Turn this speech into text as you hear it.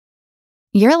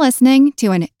You're listening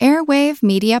to an Airwave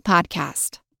Media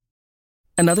Podcast.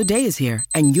 Another day is here,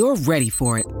 and you're ready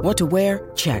for it. What to wear?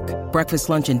 Check. Breakfast,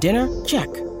 lunch, and dinner? Check.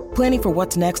 Planning for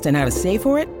what's next and how to save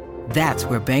for it? That's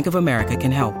where Bank of America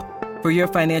can help. For your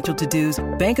financial to-dos,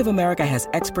 Bank of America has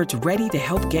experts ready to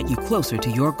help get you closer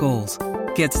to your goals.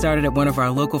 Get started at one of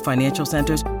our local financial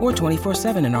centers or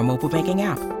 24/7 in our mobile banking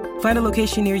app. Find a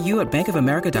location near you at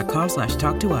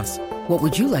bankofamerica.com/talktous. What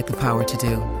would you like the power to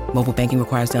do? Mobile banking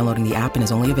requires downloading the app and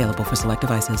is only available for select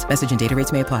devices. Message and data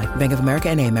rates may apply. Bank of America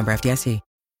N.A., member FDIC.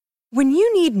 When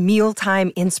you need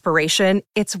mealtime inspiration,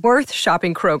 it's worth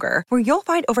shopping Kroger, where you'll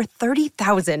find over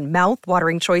 30,000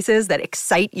 mouth-watering choices that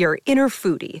excite your inner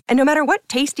foodie. And no matter what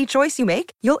tasty choice you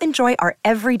make, you'll enjoy our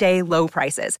everyday low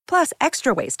prices, plus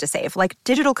extra ways to save, like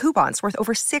digital coupons worth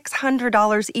over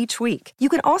 $600 each week. You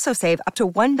can also save up to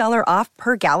 $1 off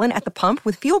per gallon at the pump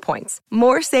with fuel points.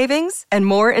 More savings and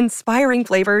more inspiring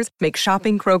flavors make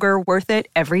shopping Kroger worth it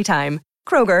every time.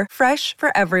 Kroger, fresh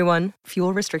for everyone.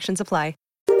 Fuel restrictions apply.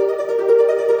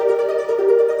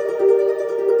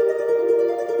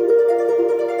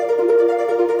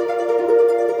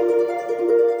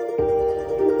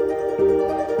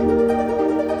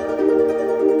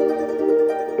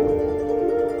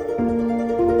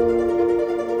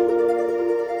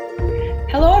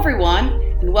 Hello, everyone,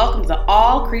 and welcome to the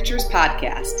All Creatures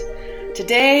Podcast.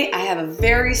 Today, I have a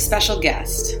very special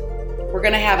guest. We're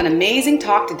going to have an amazing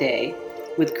talk today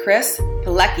with Chris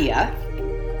Pellecchia,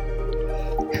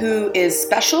 who is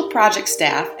Special Project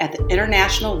Staff at the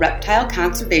International Reptile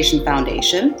Conservation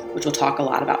Foundation, which we'll talk a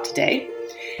lot about today.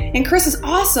 And Chris is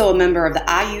also a member of the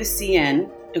IUCN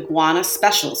Iguana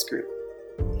Specialist Group.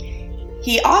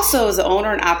 He also is the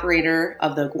owner and operator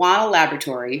of the Iguana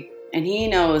Laboratory, and he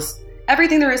knows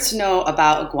everything there is to know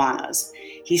about iguanas.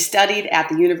 He studied at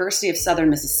the University of Southern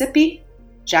Mississippi,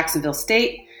 Jacksonville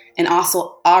State, and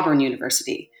also Auburn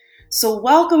University. So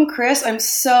welcome, Chris. I'm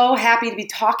so happy to be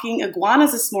talking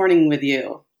iguanas this morning with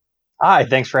you. Hi,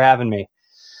 thanks for having me.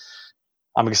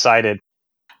 I'm excited.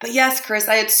 But yes, Chris,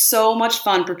 I had so much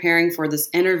fun preparing for this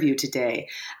interview today.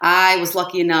 I was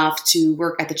lucky enough to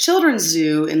work at the Children's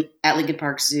Zoo at Lincoln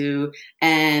Park Zoo,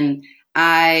 and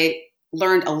I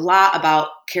learned a lot about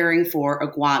caring for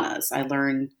iguanas. I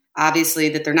learned, obviously,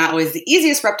 that they're not always the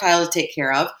easiest reptile to take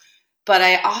care of, but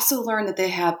I also learned that they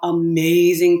have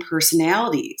amazing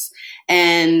personalities,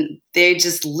 and they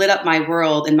just lit up my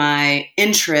world and my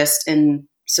interest. And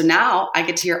so now I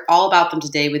get to hear all about them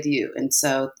today with you. And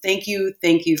so thank you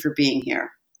for being here.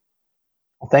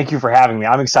 Well, thank you for having me.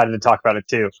 I'm excited to talk about it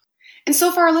too. And so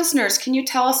for our listeners, can you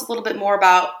tell us a little bit more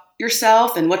about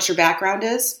yourself and what your background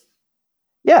is?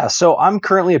 Yeah, so I'm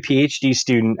currently a PhD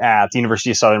student at the University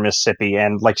of Southern Mississippi.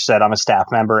 And like you said, I'm a staff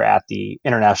member at the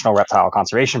International Reptile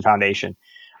Conservation Foundation.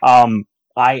 I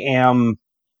am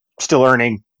still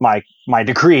earning my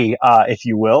degree, if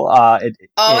you will. It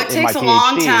takes a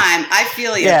long time. I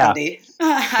feel you, Andy.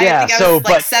 I think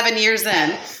I was 7 years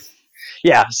in.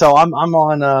 Yeah, so I'm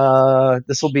on,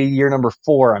 this will be year number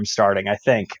 4 I'm starting, I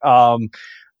think. So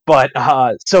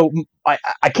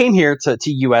I came here to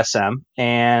USM,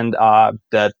 and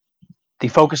the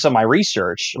focus of my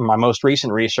research, my most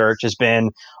recent research, has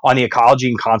been on the ecology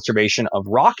and conservation of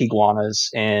rock iguanas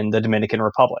in the Dominican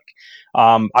Republic.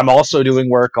 I'm also doing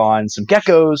work on some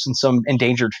geckos and some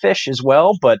endangered fish as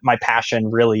well, but my passion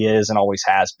really is and always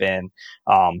has been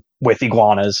with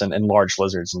iguanas and large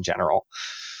lizards in general.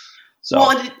 So,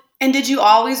 well, and did you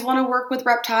always want to work with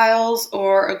reptiles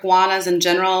or iguanas in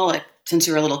general, like since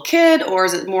you were a little kid, or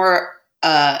is it more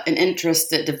an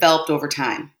interest that developed over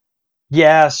time?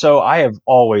 Yeah, so I have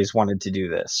always wanted to do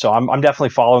this. So I'm definitely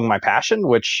following my passion,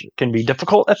 which can be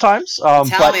difficult at times.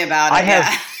 Tell me about it.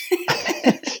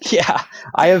 Yeah,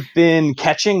 I have been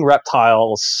catching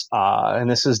reptiles, and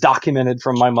this is documented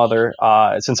from my mother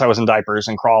since I was in diapers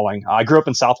and crawling. I grew up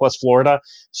in Southwest Florida,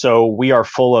 so we are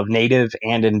full of native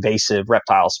and invasive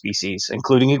reptile species,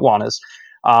 including iguanas.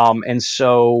 And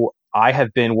so I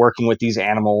have been working with these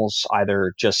animals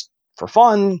either just for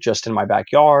fun, just in my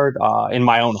backyard, in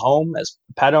my own home as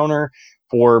a pet owner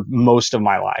for most of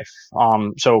my life.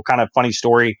 So kind of funny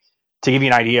story to give you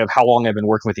an idea of how long I've been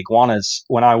working with iguanas.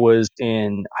 When I was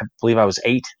I believe I was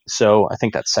 8. So I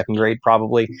think that's second grade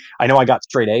probably. I know I got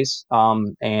straight A's.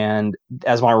 And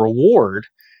as my reward,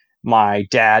 my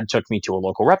dad took me to a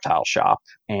local reptile shop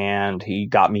and he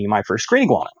got me my first green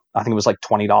iguana. I think it was like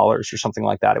 $20 or something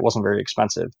like that. It wasn't very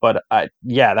expensive, but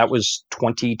that was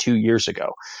 22 years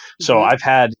ago. So I've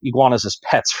had iguanas as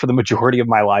pets for the majority of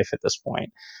my life at this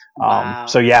point. Wow.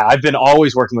 So yeah, I've been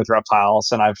always working with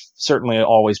reptiles, and I've certainly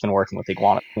always been working with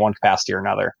iguana in one capacity or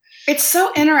another. It's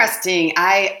so interesting.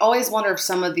 I always wonder if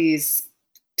some of these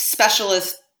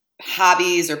specialist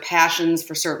hobbies or passions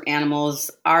for certain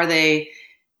animals? Are they?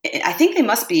 I think they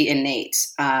must be innate.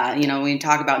 When you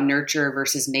talk about nurture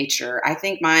versus nature, I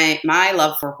think my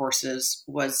love for horses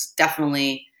was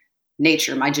definitely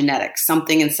nature, my genetics,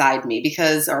 something inside me,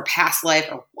 because, or past life,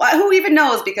 or who even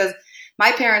knows? Because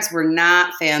my parents were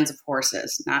not fans of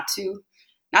horses. Not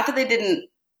that they didn't,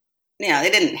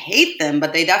 they didn't hate them,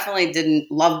 but they definitely didn't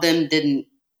love them. Didn't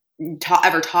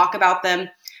ever talk about them.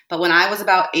 But when I was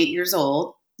about 8 years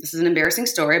old, this is an embarrassing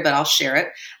story, but I'll share it.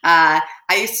 I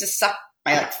used to suck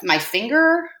my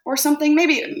finger or something,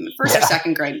 maybe first or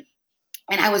second grade.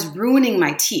 And I was ruining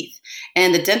my teeth.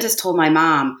 And the dentist told my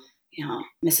mom,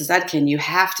 Mrs. Edkin, you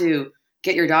have to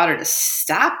get your daughter to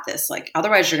stop this.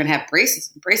 Otherwise you're going to have braces.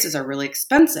 Braces are really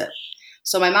expensive.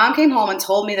 So my mom came home and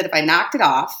told me that if I knocked it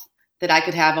off, that I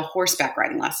could have a horseback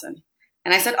riding lesson.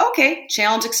 And I said, okay,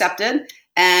 challenge accepted.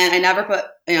 And I never put,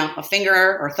 a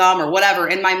finger or thumb or whatever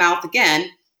in my mouth again.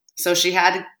 So she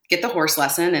had to get the horse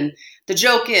lesson. And the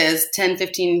joke is 10,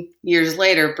 15 years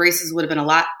later, braces would have been a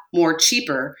lot more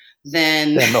cheaper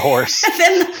than the horse.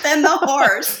 than the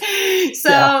horse.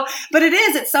 So, but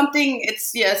it's something,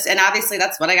 yes. And obviously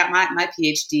that's what I got my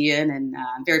PhD in. And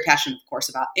I'm very passionate, of course,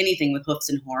 about anything with hoofs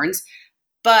and horns.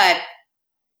 But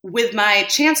with my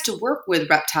chance to work with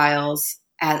reptiles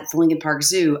at the Lincoln Park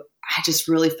Zoo, I just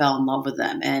really fell in love with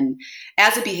them. And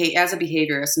as a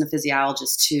behaviorist and a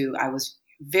physiologist too, I was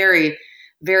very,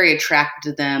 very attracted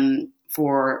to them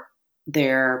for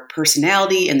their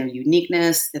personality and their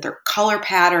uniqueness, their color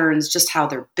patterns, just how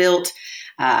they're built,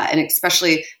 and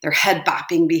especially their head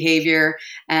bopping behavior.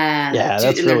 And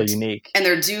that's really unique. And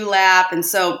their dewlap. And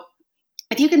so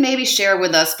if you can maybe share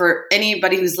with us, for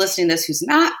anybody who's listening to this who's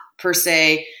not per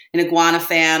se an iguana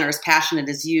fan or as passionate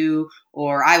as you,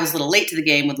 or I was a little late to the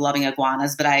game with loving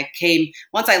iguanas, but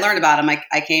once I learned about them,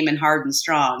 I came in hard and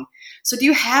strong. So do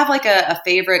you have a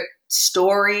favorite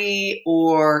story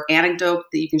or anecdote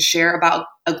that you can share about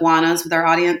iguanas with our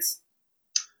audience?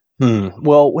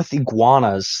 Well, with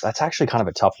iguanas, that's actually kind of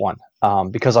a tough one,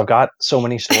 because I've got so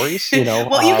many stories,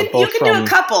 Well, you can do a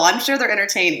couple. I'm sure they're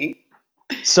entertaining.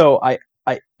 So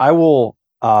I will,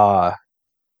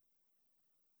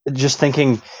 just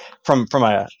thinking from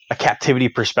a captivity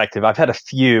perspective, I've had a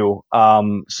few.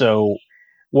 So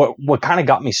what kind of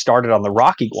got me started on the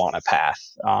rock iguana path,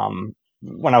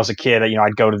 when I was a kid,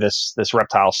 I'd go to this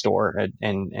reptile store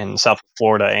in South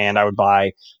Florida, and I would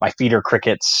buy my feeder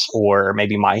crickets or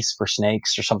maybe mice for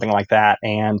snakes or something like that.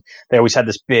 And they always had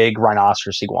this big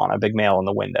rhinoceros iguana, big male in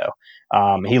the window.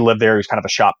 He lived there. He was kind of a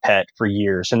shop pet for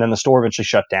years. And then the store eventually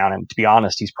shut down. And to be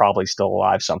honest, he's probably still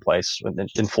alive someplace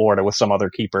in Florida with some other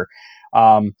keeper.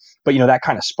 But that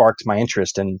kind of sparked my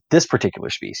interest in this particular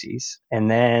species.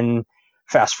 And then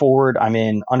fast forward, I'm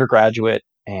in undergraduate,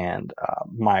 and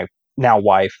my now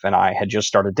wife and I had just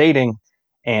started dating,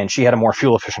 and she had a more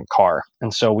fuel efficient car.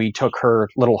 And so we took her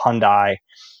little Hyundai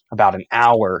about an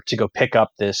hour to go pick up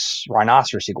this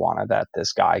rhinoceros iguana that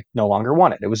this guy no longer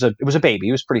wanted. It was a baby.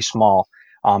 It was pretty small,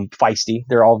 feisty.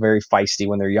 They're all very feisty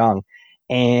when they're young.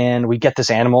 And we get this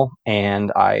animal,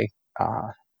 and I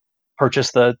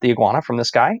purchased the iguana from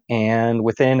this guy. And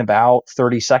within about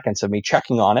 30 seconds of me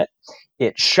checking on it,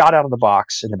 it shot out of the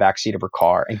box in the backseat of her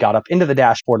car and got up into the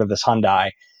dashboard of this Hyundai.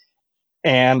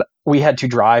 And we had to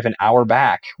drive an hour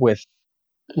back with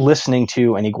listening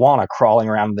to an iguana crawling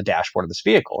around the dashboard of this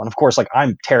vehicle. And of course,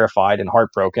 I'm terrified and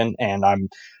heartbroken, and I'm,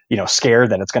 scared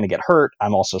that it's going to get hurt.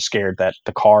 I'm also scared that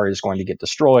the car is going to get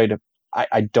destroyed.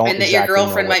 I don't And that exactly your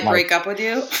girlfriend know might break up with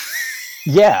you.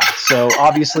 Yeah. So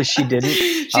obviously she didn't.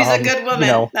 She's a good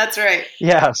woman. That's right.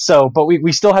 Yeah. So, but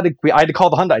we still had to, I had to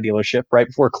call the Hyundai dealership right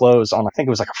before close on, I think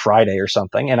it was like a Friday or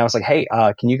something. And I was like, hey,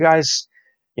 can you guys,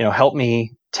 help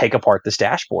me take apart this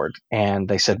dashboard? And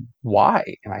they said, why?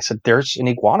 And I said, there's an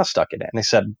iguana stuck in it. And they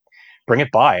said, bring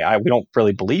it by. We don't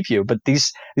really believe you. But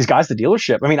these guys, the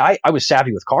dealership, I was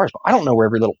savvy with cars, but I don't know where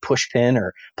every little push pin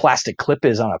or plastic clip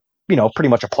is on a, pretty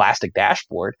much a plastic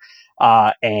dashboard.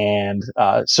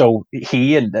 So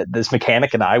he and this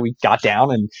mechanic and we got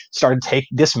down and started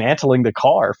dismantling the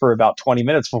car for about 20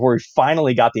 minutes before we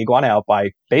finally got the iguana out by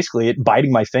basically it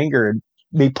biting my finger and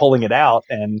me pulling it out.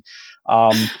 And,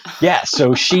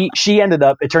 so she ended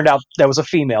up, it turned out that was a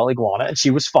female iguana, and she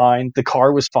was fine. The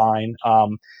car was fine.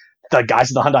 The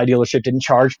guys at the Hyundai dealership didn't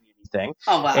charge me anything.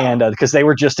 Oh, wow. And, because they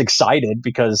were just excited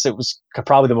because it was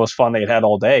probably the most fun they had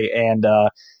all day. And,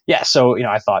 so,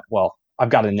 I thought, well, I've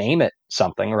got to name it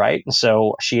something, right? And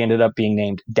so she ended up being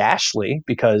named Dashley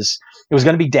because it was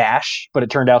going to be Dash, but it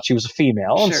turned out she was a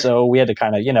female. Sure. And so we had to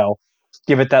kind of,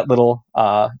 give it that little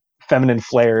feminine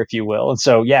flair, if you will. And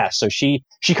so, so she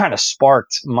kind of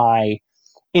sparked my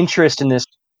interest in this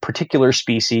particular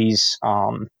species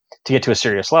to get to a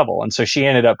serious level. And so she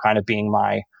ended up kind of being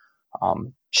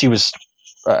she was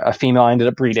a female I ended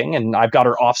up breeding, and I've got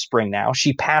her offspring now.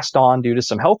 She passed on due to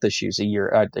some health issues a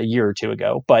year or two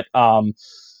ago. But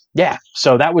yeah,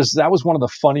 so that was one of the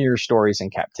funnier stories in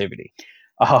captivity.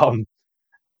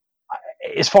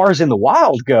 As far as in the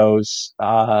wild goes,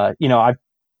 I've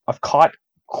caught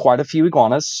quite a few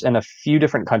iguanas in a few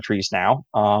different countries now.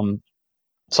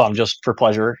 Some just for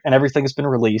pleasure, and everything has been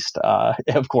released,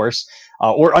 of course,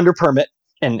 or under permit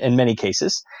in many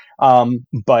cases.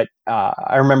 But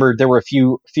I remember there were a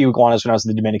few iguanas when I was in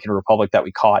the Dominican Republic that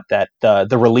we caught that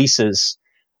the releases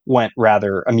went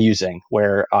rather amusing,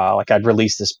 where like I'd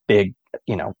release this big,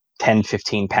 10,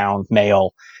 15 pound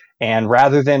male, and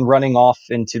rather than running off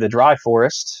into the dry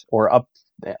forest or up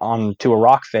onto a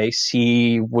rock face,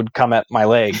 he would come at my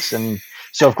legs. And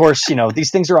so, of course, these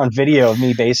things are on video of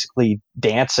me basically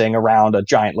dancing around a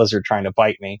giant lizard trying to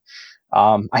bite me.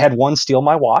 I had one steal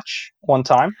my watch one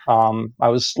time. I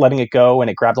was letting it go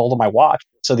and it grabbed hold of my watch.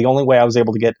 So the only way I was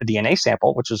able to get a DNA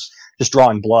sample, which was just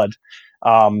drawing blood,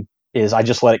 is I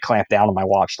just let it clamp down on my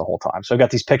watch the whole time. So I've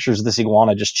got these pictures of this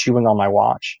iguana just chewing on my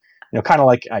watch. Kind of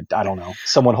like, I don't know,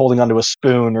 someone holding onto a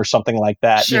spoon or something like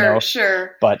that.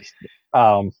 Sure. But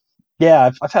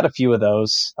yeah, I've had a few of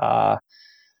those.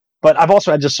 But I've also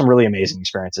had just some really amazing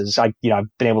experiences. I've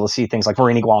been able to see things like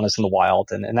marine iguanas in the wild,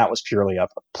 and that was purely a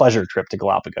pleasure trip to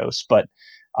Galapagos. But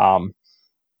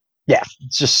yeah,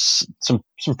 it's just some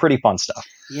pretty fun stuff.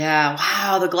 Yeah,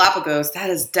 wow, the Galapagos, that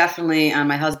is definitely on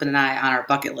my husband and I on our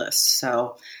bucket list.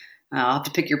 So I'll have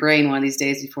to pick your brain one of these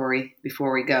days before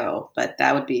we go. But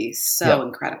that would be so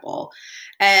incredible.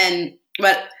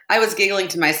 But I was giggling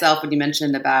to myself when you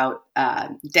mentioned about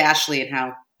Dashley and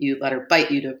how you let her bite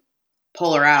you to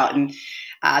pull her out. And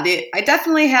I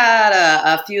definitely had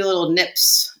a few little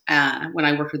nips when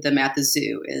I worked with them at the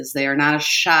zoo. Is they are not as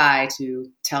shy to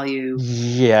tell you,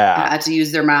 to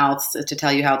use their mouths to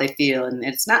tell you how they feel, and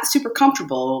it's not super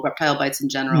comfortable. Reptile bites in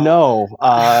general. No,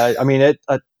 I mean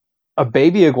a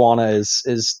baby iguana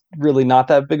is really not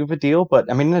that big of a deal, but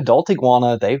I mean an adult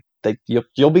iguana,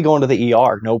 you'll be going to the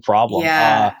ER, no problem.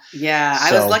 Yeah.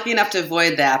 I was lucky enough to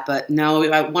avoid that, but no,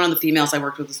 one of the females I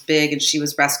worked with was big, and she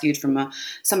was rescued from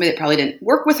somebody that probably didn't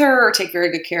work with her or take very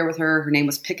good care with her. Her name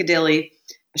was Piccadilly,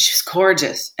 but she was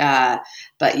gorgeous.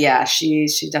 But yeah, she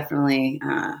definitely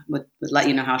would let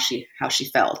you know how she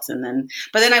felt,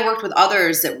 but then I worked with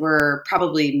others that were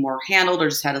probably more handled or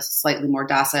just had a slightly more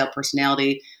docile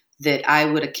personality that I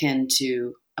would akin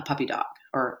to a puppy dog.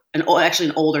 Or an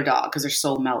older dog, because they're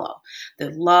so mellow. They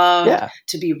love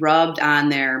to be rubbed on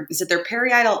their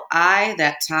parietal eye,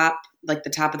 that top, like the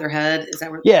top of their head. Is that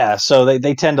where? Yeah, so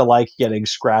they tend to like getting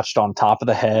scratched on top of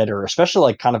the head, or especially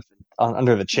like kind of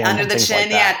under the chin. Under the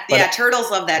chin, like yeah.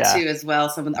 Turtles love that too as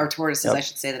well. Or tortoises, I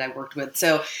should say, that I worked with.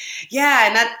 So yeah,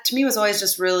 and that to me was always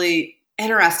just really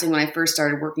interesting when I first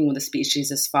started working with a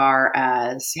species, as far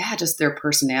as just their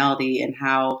personality and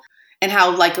how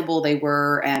likable they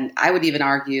were, and I would even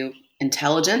argue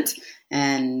intelligent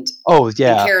and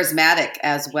charismatic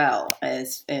as well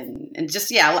as and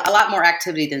just a lot more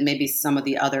activity than maybe some of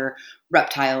the other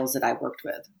reptiles that I worked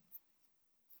with.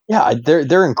 Yeah,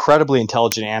 they're incredibly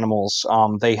intelligent animals.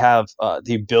 They have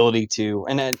the ability to,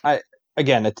 and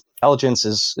intelligence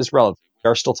is relevant. We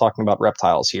are still talking about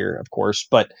reptiles here, of course,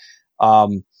 but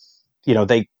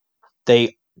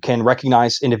they can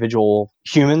recognize individual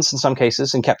humans in some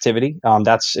cases in captivity.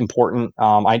 That's important.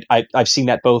 I've seen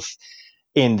that both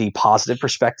in the positive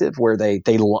perspective, where they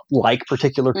like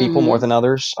particular people more than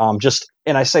others.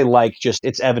 And I say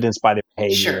it's evidenced by their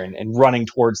behavior and running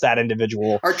towards that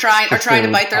individual, or trying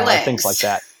to bite their legs, things like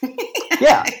that.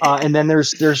 And then there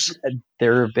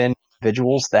have been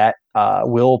individuals that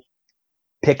will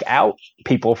pick out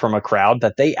people from a crowd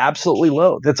that they absolutely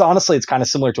loathe. It's kind of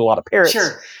similar to a lot of parrots,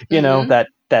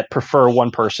 that prefer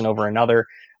one person over another.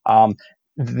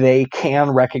 They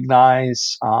can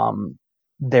recognize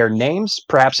their names.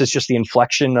 Perhaps it's just the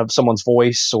inflection of someone's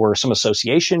voice or some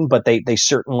association, but they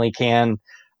certainly can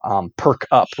perk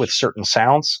up with certain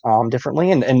sounds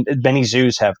differently. And many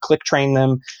zoos have click trained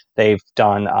them. They've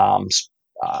done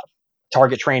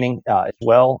target training as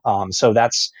well. So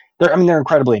they're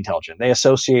incredibly intelligent. They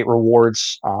associate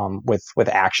rewards with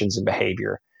actions and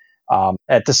behavior.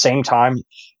 At the same time,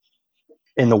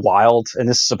 in the wild, and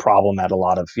this is a problem at a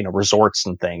lot of resorts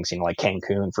and things, like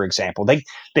Cancun, for example, they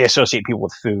associate people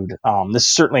with food. This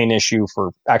is certainly an issue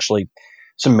for actually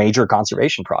some major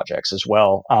conservation projects as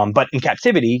well. But in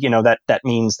captivity, that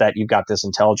means that you've got this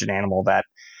intelligent animal that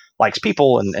likes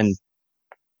people and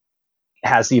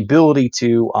has the ability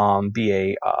to be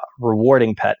a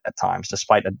rewarding pet at times,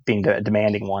 despite being a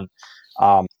demanding one.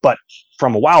 But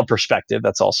from a wild perspective,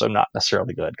 that's also not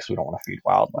necessarily good because we don't want to feed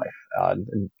wildlife.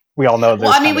 And we all know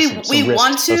there's some risk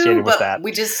associated with that.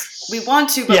 We want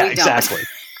to, but yeah, we don't. Exactly.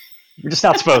 We're just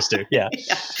not supposed to. Yeah.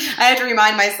 Yeah. I have to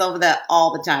remind myself of that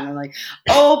all the time. I'm like,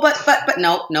 oh, but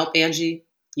nope, Angie,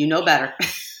 you know better.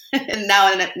 And now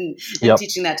I'm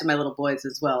teaching that to my little boys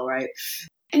as well, right?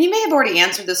 And you may have already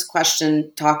answered this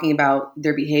question talking about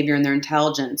their behavior and their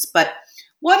intelligence, but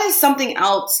what is something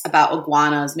else about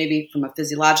iguanas, maybe from a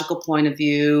physiological point of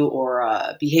view or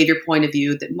a behavior point of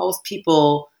view, that most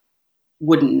people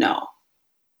wouldn't know?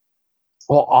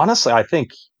 Well, honestly, I think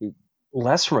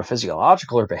less from a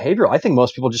physiological or behavioral. I think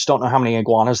most people just don't know how many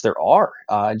iguanas there are,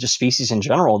 just species in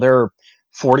general. There are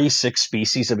 46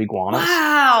 species of iguanas.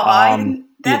 Wow,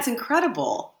 that's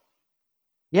incredible.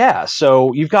 Yeah,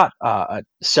 so you've got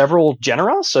several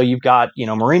genera. So you've got,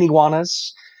 marine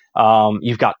iguanas.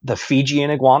 You've got the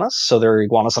Fijian iguanas. So there are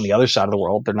iguanas on the other side of the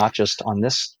world. They're not just on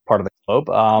this part of the globe.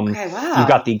 Okay, wow. You've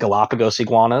got the Galapagos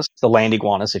iguanas, the land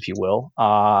iguanas, if you will.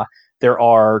 There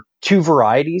are two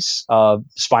varieties of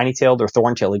spiny-tailed or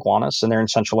thorn-tailed iguanas, and they're in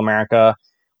Central America.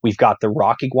 We've got the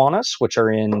rock iguanas, which are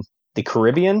in the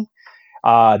Caribbean.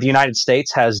 The United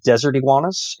States has desert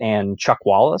iguanas and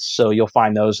chuckwallas, so you'll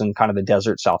find those in kind of the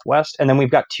desert Southwest. And then we've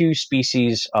got two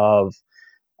species of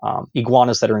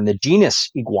iguanas that are in the genus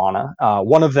Iguana.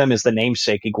 One of them is the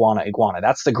namesake iguana.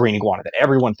 That's the green iguana that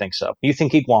everyone thinks of. You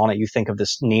think iguana, you think of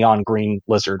this neon green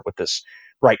lizard with this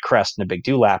bright crest and a big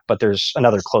dewlap, but there's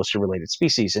another closely related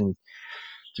species. And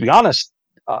to be honest,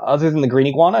 other than the green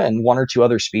iguana and one or two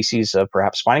other species of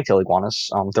perhaps spiny-tailed iguanas,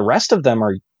 the rest of them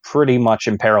are pretty much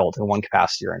imperiled in one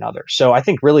capacity or another. So I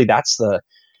think really that's the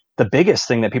biggest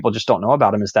thing that people just don't know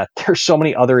about them, is that there's so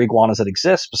many other iguanas that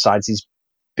exist besides these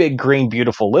big green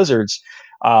beautiful lizards,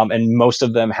 and most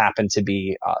of them happen to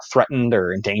be threatened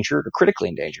or endangered or critically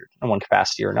endangered in one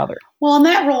capacity or another. Well, and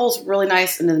that rolls really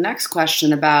nice into the next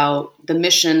question about the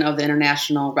mission of the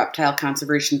International Reptile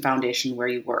Conservation Foundation where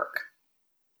you work.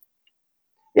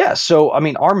 Yeah, so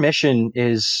our mission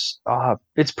is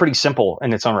it's pretty simple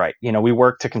in its own right. We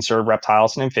work to conserve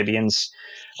reptiles and amphibians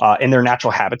in their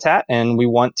natural habitat, and we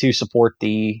want to support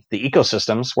the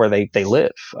ecosystems where they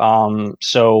live.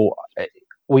 So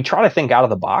we try to think out of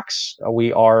the box.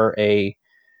 We are a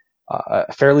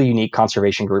fairly unique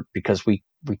conservation group because we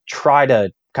try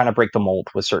to kind of break the mold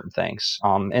with certain things.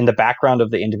 And the background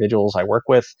of the individuals I work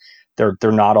with, they're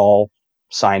not all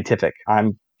scientific.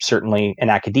 I'm certainly in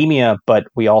academia, but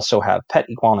we also have pet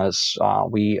iguanas.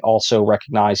 We also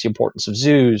recognize the importance of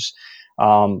zoos.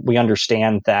 We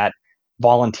understand that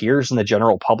volunteers and the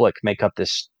general public make up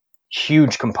this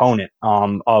huge component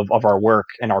of our work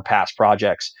and our past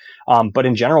projects. But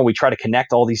in general, we try to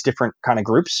connect all these different kind of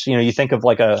groups. You think of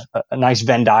like a nice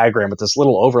Venn diagram with this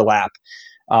little overlap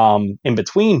in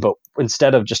between, but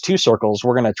instead of just two circles,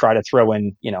 we're going to try to throw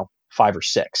in, 5 or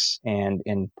 6. And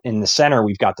in the center,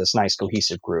 we've got this nice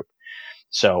cohesive group.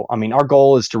 So, our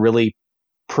goal is to really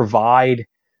provide,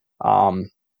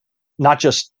 not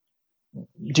just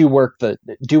do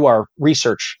our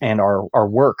research and our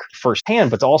work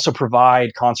firsthand, but to also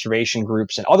provide conservation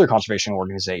groups and other conservation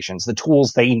organizations the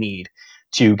tools they need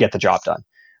to get the job done.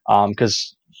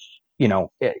 Because,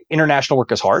 international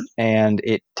work is hard and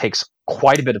it takes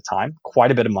quite a bit of time,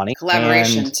 quite a bit of money.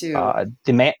 Collaboration and, too.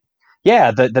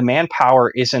 The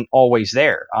manpower isn't always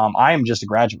there. I am just a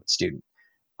graduate student.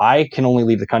 I can only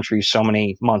leave the country so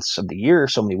many months of the year,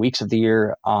 so many weeks of the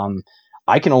year.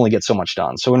 I can only get so much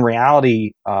done. So in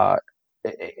reality, a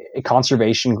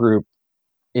conservation group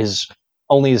is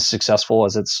only as successful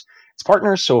as its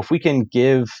partners. So if we can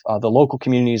give the local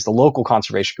communities, the local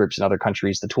conservation groups in other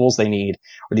countries, the tools they need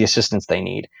or the assistance they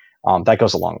need, that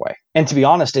goes a long way. And to be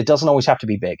honest, it doesn't always have to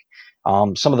be big.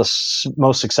 Some of the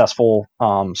most successful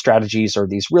strategies are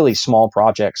these really small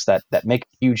projects that make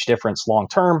a huge difference long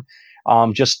term.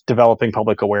 Just developing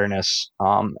public awareness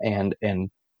and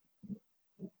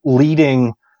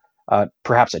leading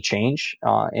perhaps a change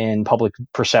in public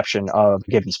perception of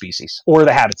a given species or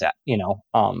the habitat.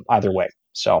 Either way.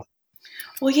 So,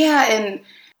 well, yeah, and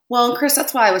Chris,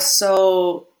 that's why I was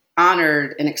so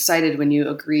honored and excited when you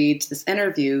agreed to this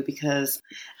interview, because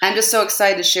I'm just so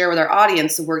excited to share with our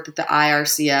audience the work that the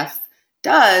IRCF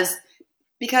does,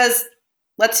 because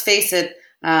let's face it,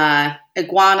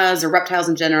 iguanas or reptiles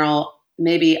in general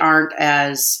maybe aren't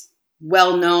as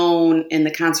well known in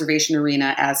the conservation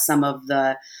arena as some of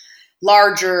the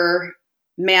larger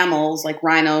mammals like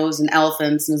rhinos and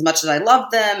elephants. And as much as I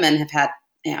love them and have had,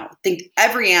 think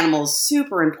every animal is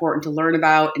super important to learn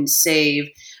about and save,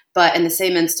 But in the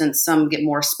same instance, some get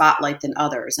more spotlight than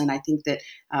others. And I think that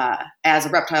as a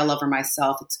reptile lover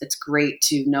myself, it's great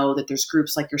to know that there's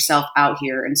groups like yourself out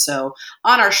here. And so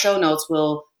on our show notes,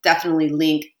 we'll definitely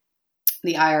link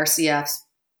the IRCF's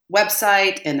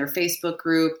website and their Facebook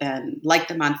group and like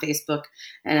them on Facebook.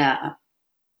 And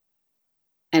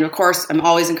of course, I'm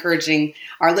always encouraging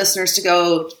our listeners to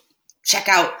go check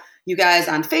out you guys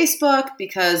on Facebook,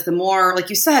 because the more, like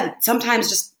you said, sometimes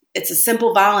just it's a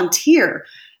simple volunteer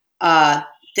that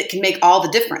can make all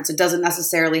the difference. It doesn't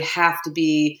necessarily have to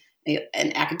be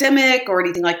an academic or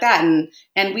anything like that. And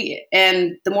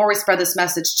the more we spread this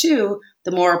message too,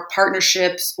 the more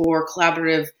partnerships or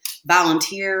collaborative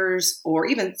volunteers or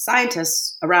even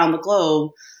scientists around the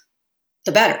globe,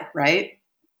 the better, right?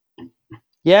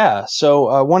 Yeah.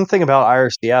 So one thing about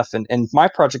IRCF and my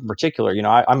project in particular,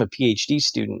 I'm a PhD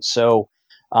student, so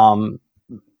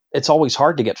it's always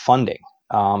hard to get funding.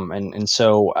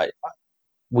 So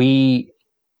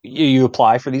you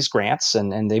apply for these grants,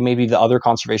 and they may be the other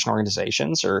conservation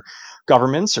organizations or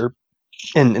governments, or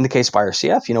in the case of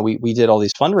IRCF, we did all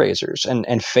these fundraisers, and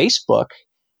Facebook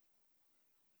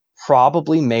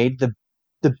probably made the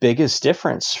biggest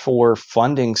difference for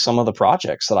funding some of the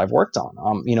projects that I've worked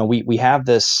on. We have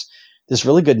this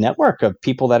really good network of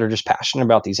people that are just passionate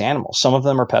about these animals. Some of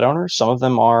them are pet owners. Some of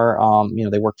them are,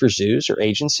 they work for zoos or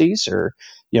agencies, or,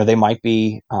 they might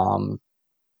be, have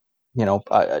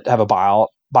a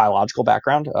biological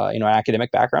background,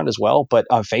 academic background as well. But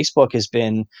Facebook has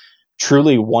been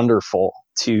truly wonderful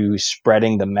to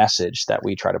spreading the message that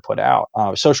we try to put out.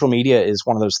 Social media is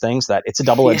one of those things that it's a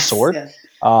double-edged sword. Yes.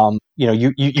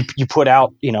 You put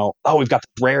out, we've got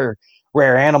the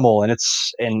rare animal,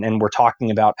 and we're talking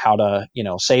about how to,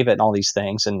 save it and all these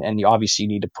things. And you obviously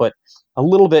need to put a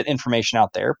little bit information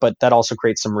out there, but that also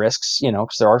creates some risks,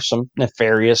 because there are some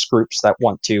nefarious groups that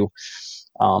want to,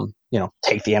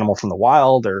 take the animal from the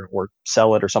wild or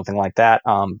sell it or something like that,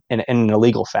 in an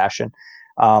illegal fashion.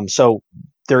 So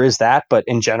there is that, but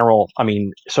in general,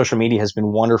 social media has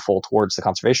been wonderful towards the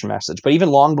conservation message. But even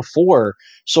long before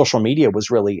social media was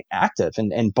really active,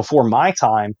 and before my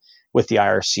time with the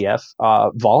IRCF,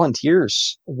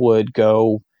 volunteers would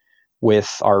go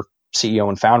with our CEO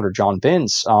and founder, John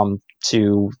Binns,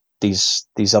 to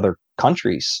these other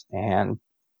countries and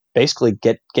basically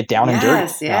get down and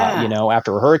dirty. Yeah.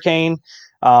 After a hurricane,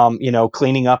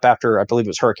 cleaning up after, I believe it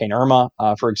was Hurricane Irma,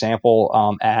 for example,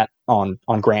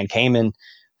 on Grand Cayman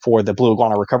for the Blue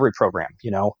Iguana Recovery Program.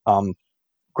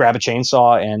 Grab a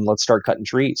chainsaw and let's start cutting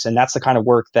trees. And that's the kind of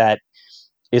work that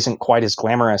isn't quite as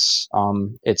glamorous.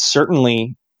 It's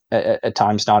certainly at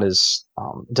times not as,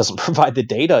 doesn't provide the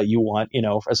data you want,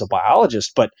 as a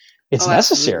biologist, but it's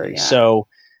necessary. Yeah. So,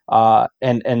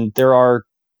 and there are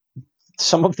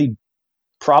some of the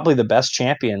probably the best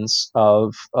champions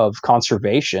of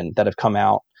conservation that have come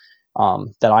out,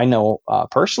 that I know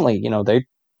personally.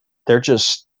 They're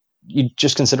just, you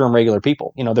just consider them regular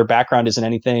people. Their background isn't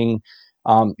anything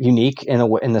unique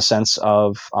in the sense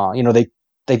of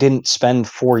they didn't spend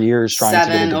 4 years trying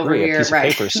to get a degree, a piece of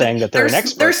paper saying that they're an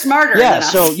expert. They're smarter than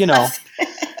us. So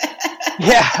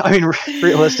yeah,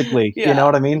 realistically, you know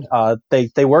what I mean?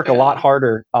 They work a lot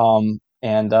harder,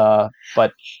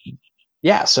 but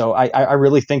yeah, so I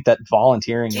really think that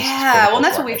volunteering is well, and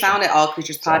that's what we found at All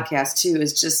Creatures Podcast too,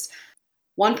 is just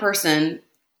one person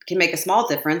can make a small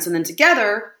difference, and then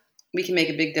together we can make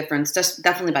a big difference, just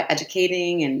definitely by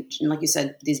educating and like you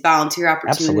said, these volunteer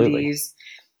opportunities.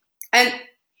 Absolutely. And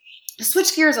to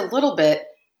switch gears a little bit,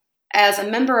 as a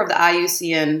member of the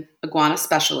IUCN Iguana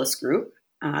Specialist Group,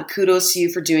 kudos to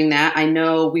you for doing that. I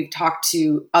know we've talked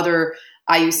to other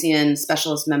IUCN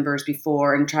specialist members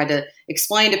before and tried to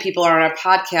explain to people on our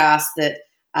podcast that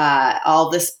all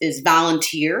this is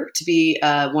volunteer to be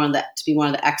one of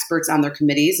the experts on their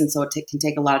committees, and so it can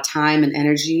take a lot of time and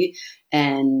energy.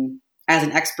 And as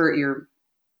an expert,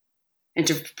 and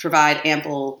to provide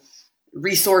ample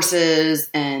resources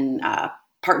and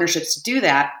partnerships to do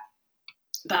that.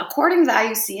 But according to the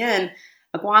IUCN,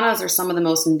 iguanas are some of the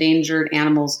most endangered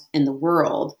animals in the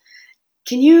world.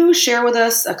 Can you share with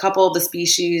us a couple of the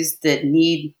species that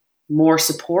need more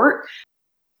support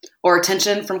or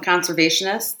attention from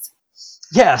conservationists?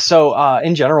 Yeah, so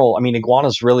in general,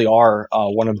 iguanas really are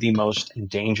one of the most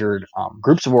endangered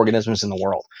groups of organisms in the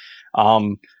world.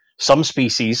 Some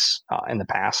species in the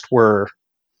past were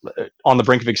on the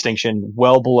brink of extinction.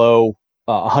 Well below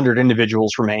 100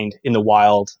 individuals remained in the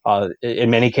wild. In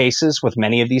many cases, with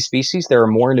many of these species, there are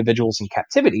more individuals in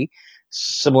captivity,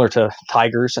 similar to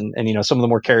tigers and some of the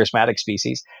more charismatic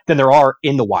species, than there are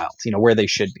in the wild, where they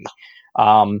should be.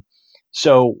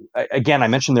 So again, I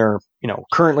mentioned there are,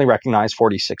 currently recognized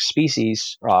 46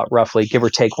 species, roughly, give or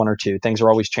take one or two. Things are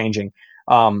always changing.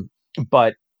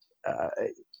 But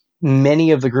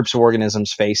many of the groups of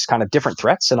organisms face kind of different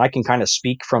threats, and I can kind of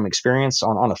speak from experience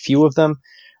on a few of them.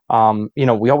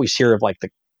 We always hear of like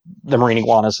the marine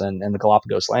iguanas and the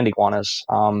Galapagos land iguanas.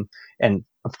 And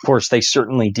of course, they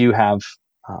certainly do have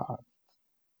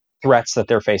threats that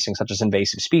they're facing, such as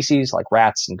invasive species like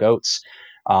rats and goats,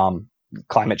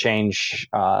 climate change,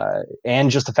 and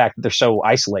just the fact that they're so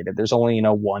isolated. There's only,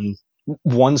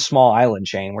 one small island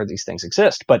chain where these things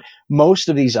exist. But most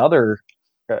of these other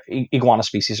iguana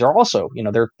species are also,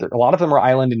 they're a lot of them are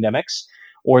island endemics,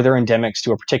 or they're endemics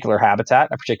to a particular habitat,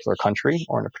 a particular country,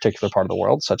 or in a particular part of the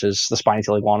world, such as the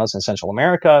spiny-tailed iguanas in Central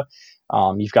America.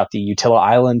 You've got the Utila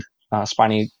Island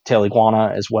spiny-tailed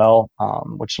iguana as well,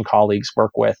 which some colleagues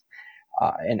work with.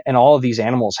 And all of these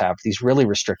animals have these really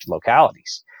restricted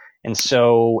localities. And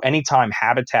so anytime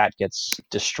habitat gets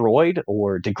destroyed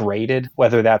or degraded,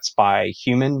 whether that's by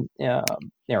human or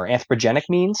anthropogenic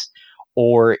means,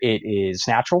 or it is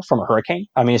natural from a hurricane.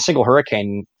 I mean, a single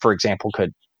hurricane, for example,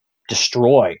 could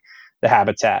destroy the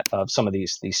habitat of some of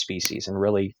these species and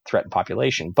really threaten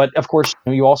population. But of course,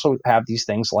 you also have these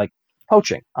things like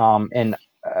poaching. And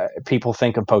people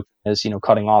think of poaching as,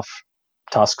 cutting off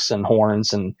tusks and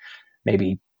horns and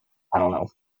maybe, I don't know,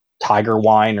 tiger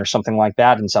wine or something like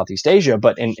that in Southeast Asia.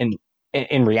 But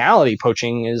in reality,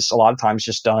 poaching is a lot of times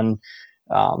just done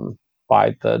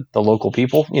by the local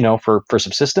people, for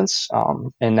subsistence.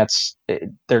 And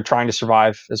they're trying to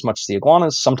survive as much as the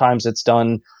iguanas. Sometimes it's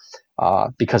done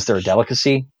because they're a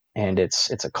delicacy and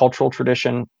it's a cultural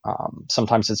tradition.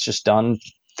 Sometimes it's just done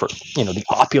for, the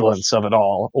opulence of it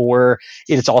all, or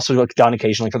it's also done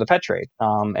occasionally for the pet trade.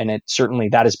 And it certainly,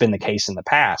 that has been the case in the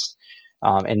past.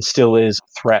 And still is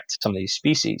a threat to some of these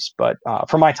species. But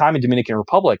for my time in Dominican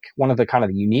Republic, one of the kind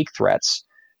of the unique threats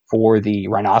for the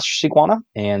rhinoceros iguana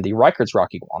and the Reichert's rock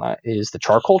iguana is the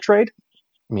charcoal trade.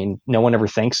 I mean, no one ever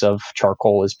thinks of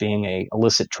charcoal as being a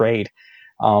illicit trade,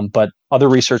 but other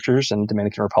researchers in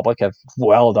Dominican Republic have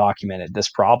well documented this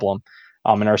problem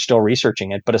and are still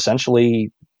researching it. But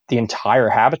essentially, the entire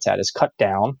habitat is cut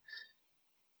down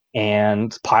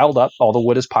and piled up. All the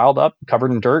wood is piled up,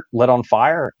 covered in dirt, lit on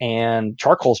fire, and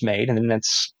charcoal's made, and then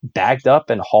it's bagged up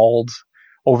and hauled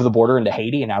over the border into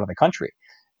Haiti and out of the country.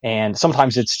 And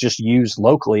sometimes it's just used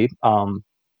locally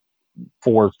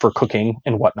for cooking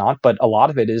and whatnot, but a lot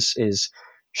of it is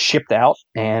shipped out,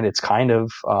 and it's kind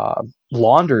of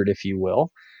laundered, if you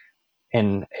will,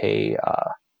 in a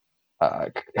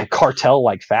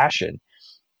cartel-like fashion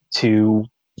to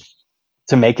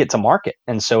make it to market.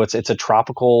 And so it's a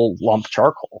tropical lump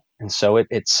charcoal, and so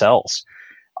it sells.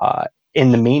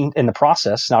 In the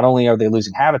process, not only are they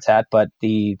losing habitat, but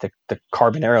the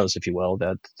carboneros, if you will,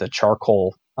 the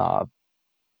charcoal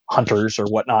hunters or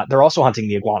whatnot, they're also hunting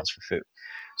the iguanas for food.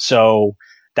 So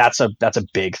that's a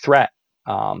big threat.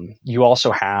 You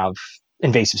also have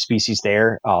invasive species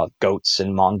there, goats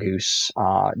and mongoose.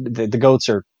 The goats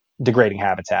are degrading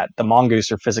habitat. The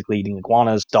mongoose are physically eating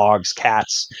iguanas, dogs,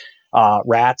 cats,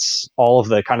 rats, all of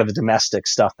the kind of the domestic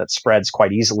stuff that spreads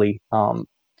quite easily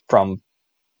from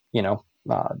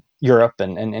Europe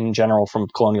and in general from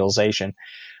colonialization.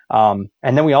 And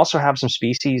then we also have some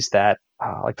species that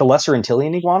like the lesser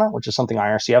Antillean iguana, which is something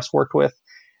IRCF's worked with.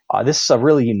 This is a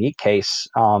really unique case.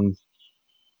 The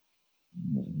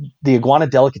iguana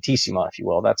delicatissima, if you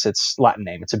will, that's its Latin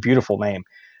name. It's a beautiful name.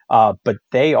 But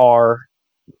they are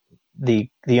the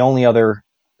only other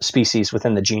species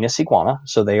within the genus Iguana.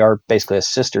 So they are basically a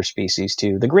sister species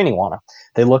to the green iguana.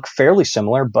 They look fairly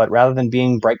similar, but rather than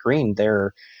being bright green,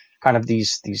 they're kind of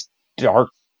these dark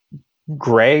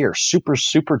gray or super,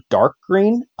 super dark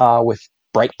green with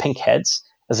bright pink heads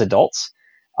as adults.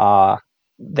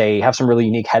 They have some really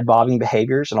unique head bobbing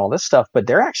behaviors and all this stuff, but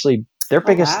they're actually, their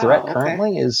biggest threat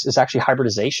currently is actually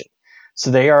hybridization. So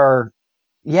they are,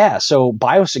 so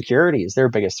biosecurity is their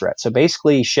biggest threat. So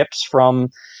basically ships from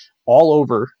all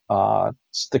over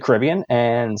the Caribbean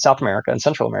and South America and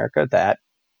Central America that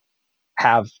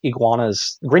have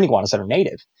iguanas, green iguanas that are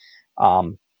native.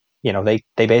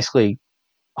 They basically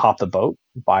hop the boat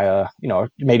by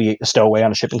maybe a stowaway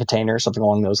on a shipping container or something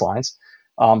along those lines.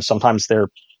 Sometimes they're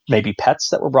maybe pets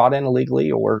that were brought in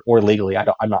illegally or legally.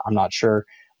 I'm not sure,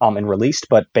 and released,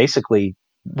 but basically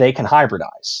they can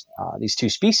hybridize these two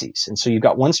species. And so you've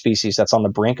got one species that's on the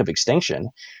brink of extinction,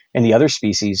 and the other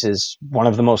species is one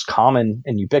of the most common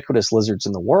and ubiquitous lizards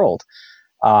in the world.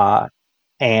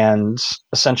 And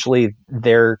essentially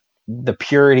the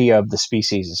purity of the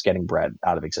species is getting bred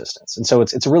out of existence. And so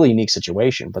it's a really unique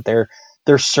situation, but they're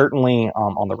certainly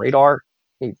on the radar.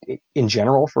 in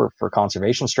general for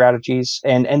conservation strategies.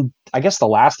 And I guess the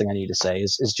last thing I need to say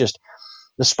is just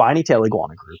the spiny tail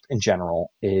iguana group in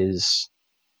general is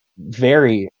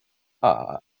very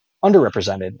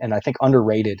underrepresented and I think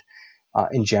underrated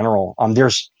in general.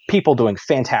 There's people doing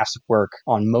fantastic work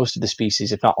on most of the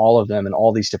species, if not all of them, in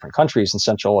all these different countries in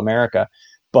Central America.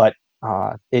 But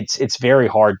it's very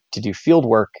hard to do field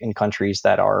work in countries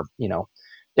that are,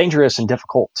 dangerous and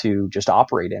difficult to just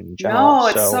operate in general. No,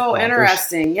 it's so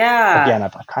interesting. Yeah. Again,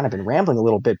 I've kind of been rambling a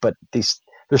little bit, but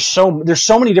there's so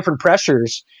many different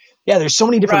pressures. Yeah, there's so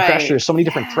many different pressures, so many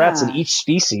different threats in each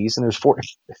species, and if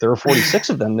there are 46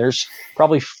 of them, there's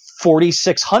probably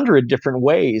 4,600 different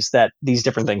ways that these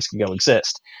different things can go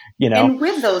exist. And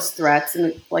with those threats,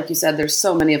 and like you said, there's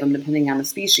so many of them depending on the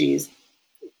species.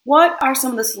 What are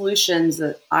some of the solutions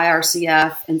that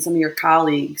IRCF and some of your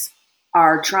colleagues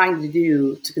are trying to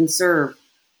do to conserve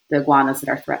the iguanas that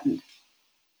are threatened?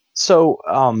 So,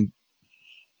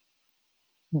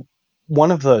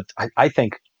 one of the, I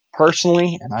think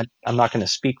personally, and I'm not going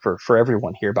to speak for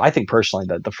everyone here, but I think personally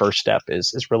that the first step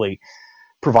is really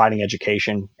providing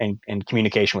education and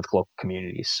communication with local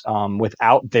communities.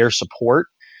 Without their support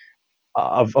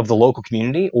of the local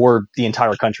community or the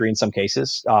entire country in some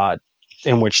cases,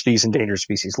 in which these endangered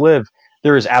species live,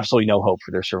 there is absolutely no hope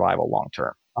for their survival long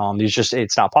term.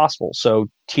 It's not possible. So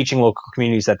teaching local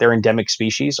communities that their endemic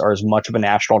species are as much of a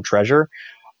national treasure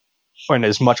and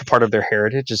as much a part of their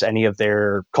heritage as any of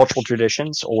their cultural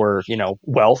traditions or,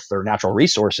 wealth or natural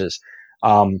resources,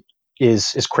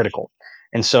 is critical.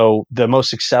 And so the most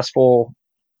successful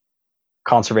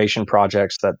conservation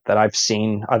projects that I've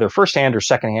seen, either firsthand or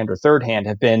secondhand or thirdhand,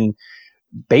 have been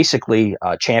basically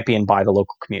championed by the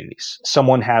local communities.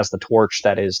 Someone has the torch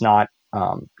that is not,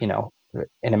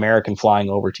 an American flying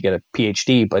over to get a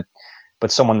PhD, but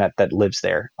someone that lives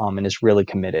there and is really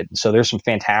committed. So there's some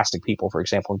fantastic people, for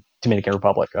example, in Dominican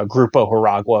Republic, Grupo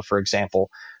Jaragua, for example,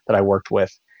 that I worked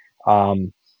with.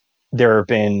 There have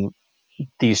been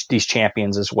these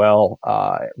champions as well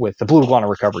with the Blue Iguana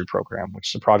Recovery Program,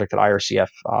 which is a project that IRCF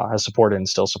has supported and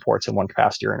still supports in one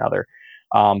capacity or another.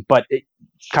 But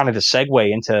kind of to segue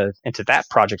into that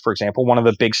project, for example, one of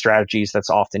the big strategies that's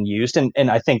often used, and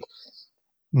I think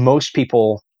most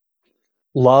people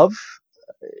love,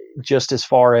 just as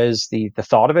far as the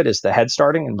thought of it, is the head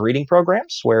starting and breeding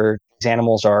programs where these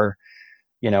animals are,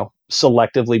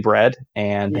 selectively bred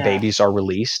and the babies are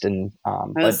released. And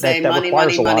but that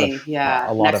requires a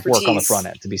lot of work on the front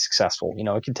end to be successful.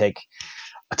 It can take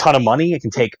a ton of money. It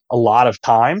can take a lot of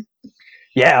time.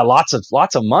 Yeah, lots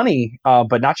of money,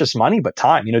 but not just money, but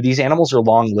time. These animals are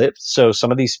long lived. So some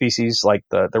of these species, like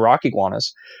the rock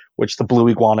iguanas, which the blue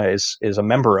iguana is a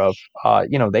member of,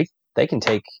 they can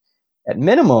take at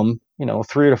minimum,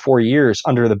 3 to 4 years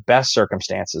under the best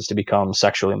circumstances to become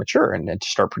sexually mature and to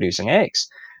start producing eggs.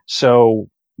 So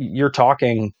you're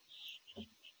talking,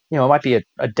 it might be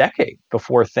a decade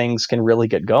before things can really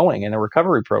get going in a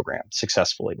recovery program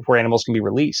successfully, before animals can be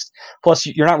released. Plus,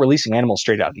 you're not releasing animals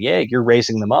straight out of the egg. You're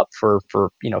raising them up for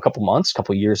a couple months, a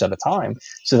couple years at a time,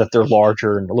 so that they're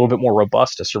larger and a little bit more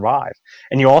robust to survive.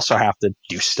 And you also have to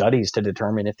do studies to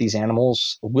determine if these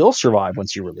animals will survive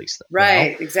once you release them.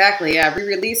 Right, exactly. Yeah,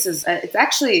 re-release is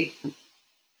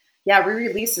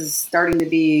re-release is starting to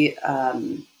be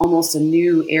almost a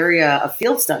new area of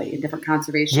field study in different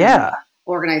conservation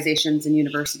organizations and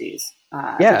universities,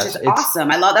 which is awesome.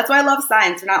 That's why I love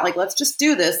science. We're not like, let's just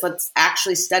do this. Let's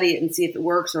actually study it and see if it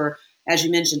works, or, as you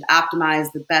mentioned,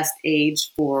 optimize the best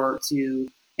age to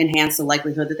enhance the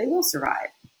likelihood that they will survive.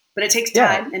 But it takes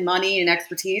time and money and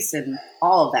expertise and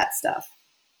all of that stuff.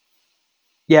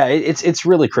 Yeah, it's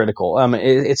really critical.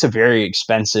 It's a very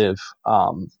expensive.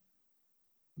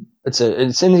 It's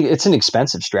an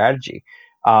expensive strategy.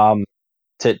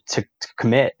 To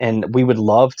commit, and we would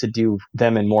love to do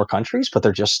them in more countries, but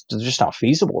they're just not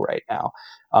feasible right now.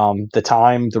 The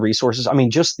time, the resources,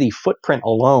 just the footprint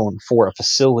alone for a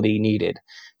facility needed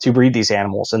to breed these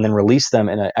animals and then release them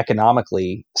in an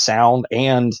economically sound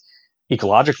and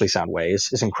ecologically sound way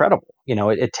is incredible.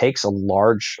 It takes a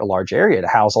large area to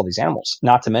house all these animals,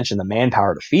 not to mention the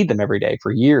manpower to feed them every day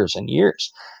for years and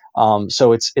years.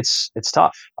 So it's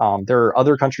tough. There are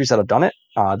other countries that have done it.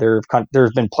 There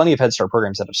have been plenty of Head Start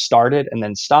programs that have started and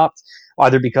then stopped,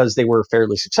 either because they were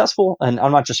fairly successful, and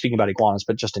I'm not just speaking about iguanas,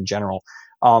 but just in general,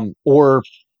 or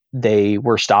they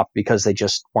were stopped because they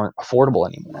just weren't affordable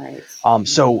anymore. Right.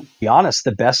 So to be honest,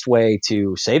 the best way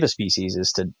to save a species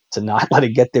is to not let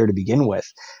it get there to begin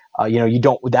with.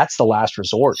 That's the last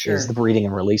resort. Sure. Is the breeding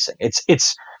and releasing.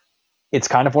 It's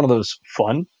kind of one of those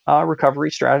fun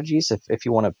recovery strategies, if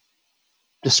you want to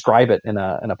describe it in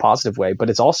a positive way, but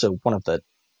it's also one of the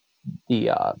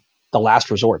the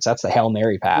last resorts. That's the Hail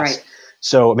Mary pass. Right.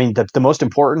 So, I mean, the most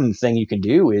important thing you can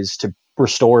do is to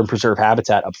restore and preserve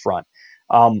habitat up front.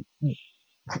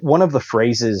 One of the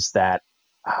phrases that,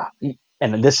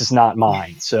 and this is not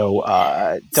mine, so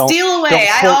don't steal away. Don't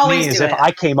I quote always me as do if it.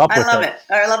 I came up I with love it.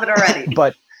 it. I love it already.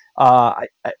 But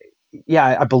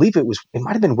I believe it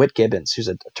might have been Whit Gibbons, who's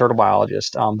a turtle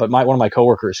biologist. But one of my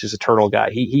coworkers, who's a turtle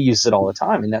guy, he uses it all the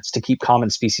time, and that's to keep common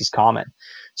species common.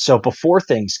 So before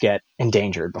things get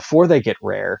endangered, before they get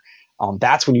rare,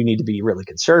 that's when you need to be really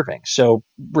conserving. So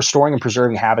restoring and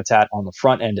preserving habitat on the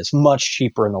front end is much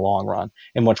cheaper in the long run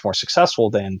and much more successful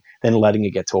than letting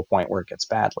it get to a point where it gets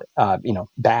bad.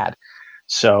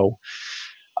 So,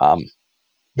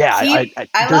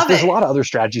 there's a lot of other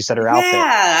strategies that are out there.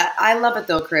 Yeah, I love it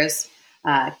though, Chris.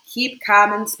 Keep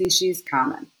common species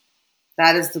common.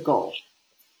 That is the goal.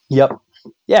 Yep.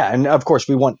 Yeah, and of course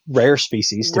we want rare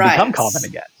species to become common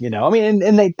again. I mean,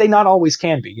 and they not always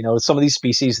can be. Some of these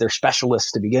species, they're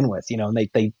specialists to begin with. And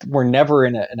they were never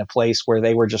in a place where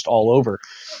they were just all over.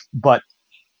 But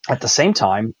at the same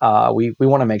time, we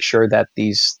want to make sure that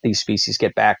these species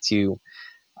get back to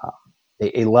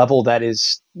a level that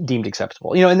is deemed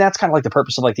acceptable. And that's kind of like the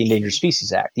purpose of like the Endangered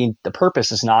Species Act. The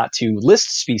purpose is not to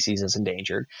list species as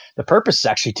endangered. The purpose is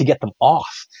actually to get them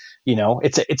off.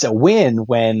 It's a win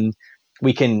when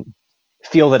we can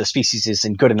feel that a species is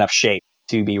in good enough shape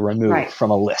to be removed from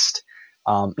a list.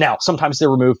 Now, sometimes they're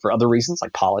removed for other reasons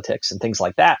like politics and things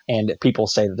like that. And people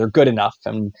say that they're good enough.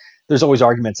 And there's always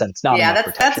arguments that it's not enough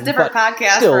protection. That's a different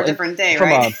podcast for a different day,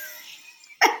 right?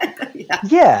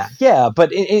 Yeah.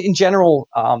 But in general,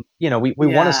 we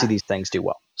want to see these things do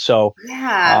well. So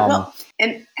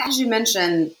and as you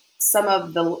mentioned, some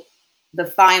of the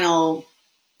final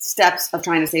steps of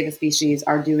trying to save a species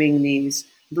are doing these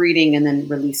breeding and then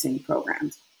releasing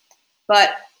programs. But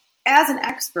as an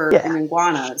expert in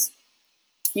iguanas,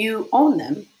 you own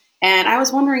them, and I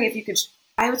was wondering if you could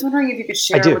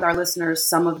share with our listeners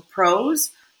some of the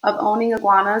pros of owning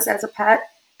iguanas as a pet,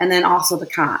 and then also the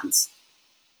cons.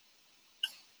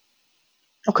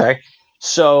 Okay,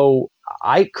 so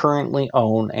I currently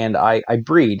own and I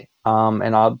breed,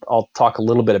 and I'll talk a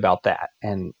little bit about that.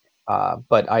 And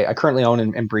but I currently own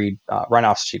and breed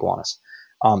rhinoceros iguanas.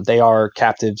 They are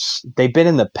captives. They've been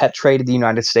in the pet trade of the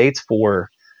United States for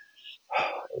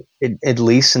at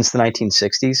least since the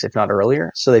 1960s, if not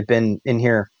earlier. So they've been in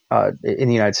here in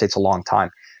the United States a long time.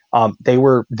 They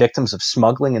were victims of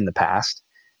smuggling in the past,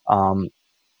 and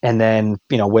then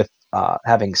with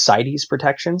having CITES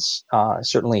protections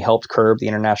certainly helped curb the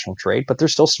international trade, but they're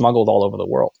still smuggled all over the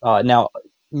world. Now,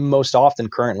 most often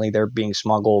currently they're being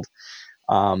smuggled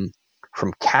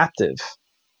from captive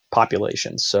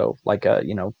populations. So like,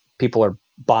 people are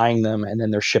buying them and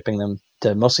then they're shipping them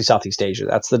to mostly Southeast Asia.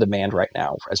 That's the demand right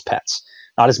now as pets,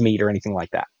 not as meat or anything like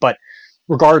that. But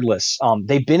regardless,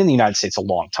 they've been in the United States a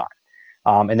long time.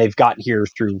 And they've gotten here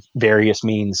through various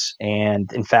means.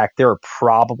 And in fact, there are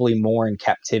probably more in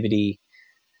captivity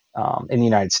in the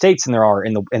United States than there are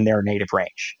in their native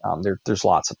range. There's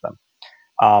lots of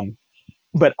them.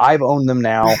 But I've owned them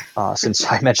now since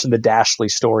I mentioned the Dashley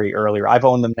story earlier. I've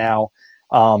owned them now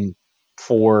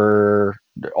for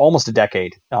almost a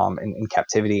decade in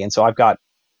captivity. And so I've got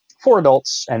 4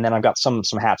 adults and then I've got some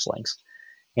hatchlings.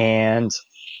 And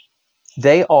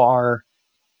they are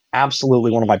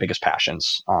absolutely one of my biggest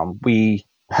passions.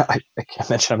 I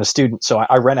mentioned I'm a student, so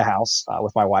I rent a house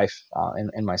with my wife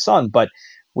and my son, but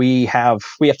we have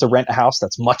to rent a house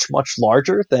that's much, much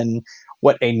larger than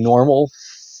what a normal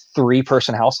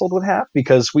 3-person household would have,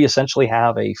 because we essentially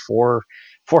have a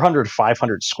 400,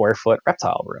 500 square foot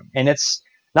reptile room. And it's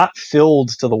not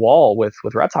filled to the wall with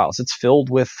reptiles. It's filled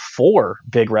with 4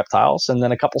 big reptiles and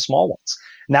then a couple small ones.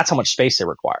 And that's how much space they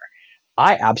require.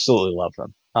 I absolutely love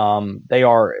them. They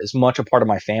are as much a part of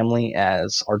my family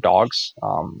as our dogs,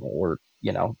 they're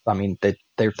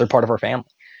part of our family.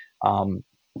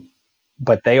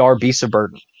 But they are beasts of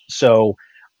burden. So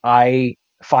I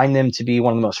find them to be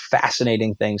one of the most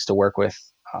fascinating things to work with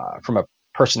from a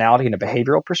personality and a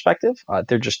behavioral perspective.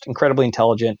 They're just incredibly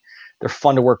intelligent. They're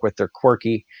fun to work with. They're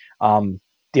quirky.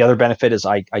 The other benefit is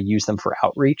I use them for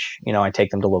outreach. I take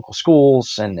them to local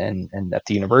schools and at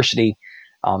the university.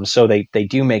 So they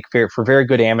do make for very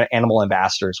good animal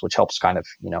ambassadors, which helps kind of,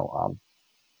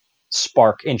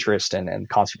 spark interest and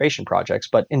conservation projects.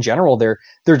 But in general, their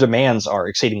demands are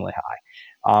exceedingly high.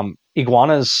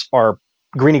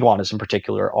 Green iguanas in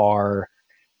particular are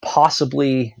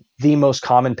possibly the most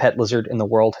common pet lizard in the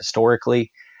world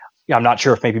historically. I'm not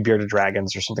sure if maybe bearded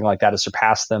dragons or something like that has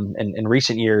surpassed them in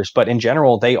recent years, but in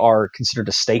general, they are considered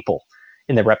a staple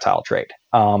in the reptile trade,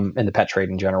 in the pet trade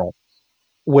in general.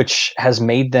 which has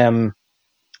made them,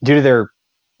 due to their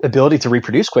ability to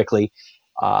reproduce quickly,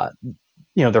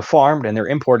 they're farmed and they're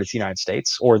imported to the United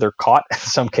States, or they're caught in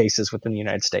some cases within the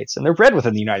United States, and they're bred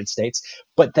within the United States,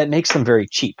 but that makes them very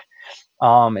cheap.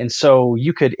 And so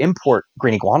you could import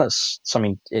green iguanas. So, I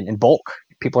mean, in bulk,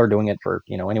 people are doing it for,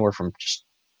 anywhere from just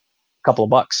a couple of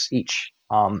bucks each.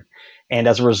 And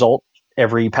as a result,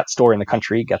 every pet store in the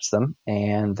country gets them,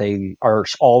 and they are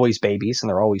always babies, and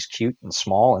they're always cute and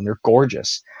small, and they're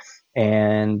gorgeous.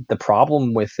 And the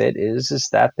problem with it is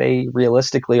that they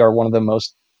realistically are one of the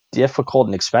most difficult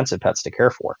and expensive pets to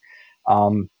care for.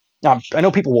 Now, I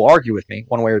know people will argue with me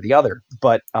one way or the other,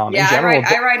 but in general,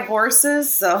 I ride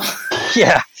horses, so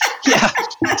yeah.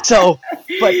 So,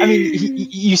 but I mean,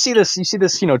 you see this,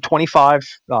 25,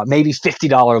 maybe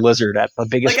 $50 lizard at the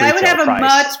biggest like, retail I would have price. a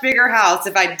much bigger house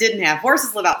if I didn't have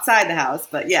horses. Live outside the house,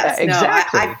 but yes,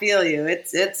 exactly. I feel you.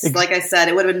 It's like I said,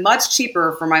 it would have been much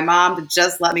cheaper for my mom to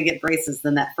just let me get braces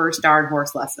than that first darn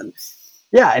horse lesson.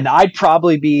 Yeah, and I'd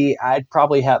probably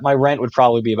have, my rent would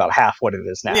probably be about half what it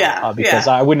is now. Because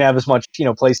I wouldn't have as much,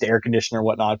 place to air condition or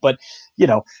whatnot. But,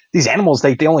 these animals,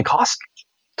 they only cost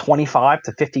 $25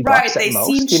 to $50 right, at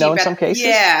most, in some cases.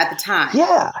 Yeah, at the time.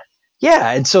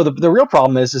 Yeah. And so the real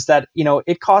problem is that,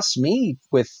 it costs me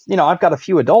with, I've got a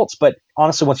few adults, but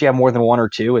honestly, once you have more than one or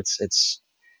two, it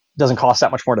doesn't cost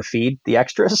that much more to feed the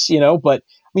extras, but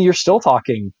I mean, you're still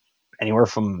talking anywhere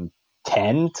from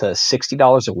 $10 to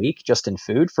 $60 a week just in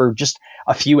food for just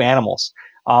a few animals.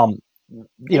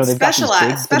 They've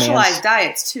specialized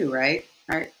diets too, right?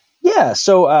 Right. Yeah.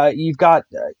 So you've got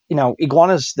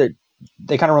iguanas that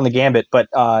they kind of run the gambit, but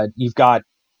you've got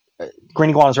green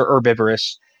iguanas are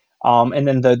herbivorous, and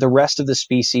then the rest of the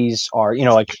species are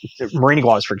like marine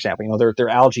iguanas, for example. They're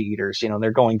algae eaters.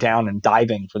 They're going down and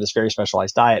diving for this very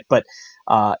specialized diet. But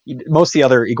most of the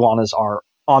other iguanas are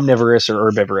omnivorous or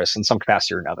herbivorous in some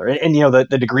capacity or another. And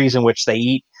the degrees in which they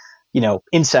eat,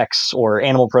 insects or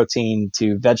animal protein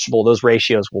to vegetable, those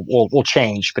ratios will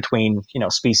change between,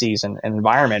 species and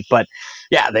environment. But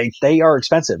yeah, they are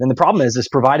expensive. And the problem is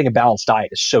providing a balanced diet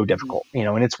is so difficult,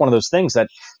 and it's one of those things that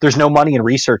there's no money in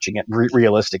researching it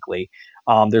realistically.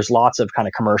 There's lots of kind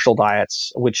of commercial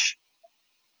diets, which,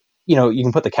 you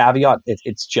can put the caveat,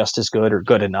 it's just as good or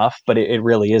good enough, but it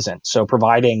really isn't. So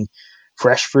providing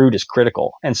fresh fruit is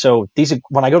critical. And so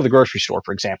when I go to the grocery store,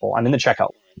 for example, I'm in the checkout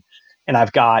line and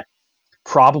I've got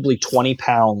probably 20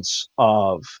 pounds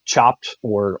of chopped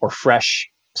or fresh,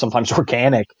 sometimes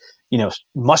organic,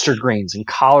 mustard greens and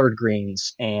collard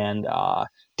greens and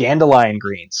dandelion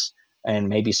greens and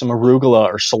maybe some arugula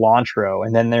or cilantro.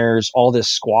 And then there's all this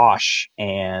squash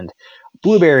and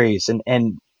blueberries.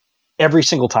 And every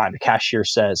single time the cashier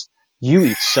says, "You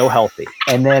eat so healthy."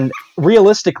 And then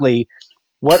realistically,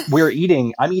 what we're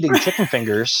eating, I'm eating chicken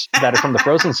fingers that are from the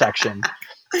frozen section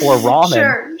or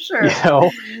ramen.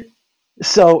 Sure.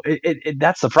 So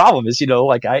that's the problem is, they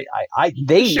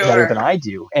eat better than I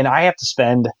do. And I have to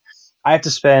spend,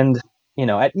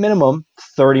 at minimum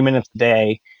 30 minutes a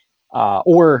day,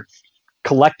 or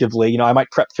collectively, I might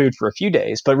prep food for a few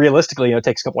days, but realistically, it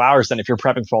takes a couple hours then if you're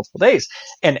prepping for multiple days.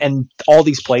 And all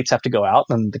these plates have to go out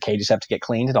and the cages have to get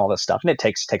cleaned and all this stuff. And it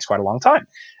takes quite a long time.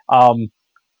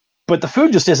 But the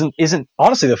food just isn't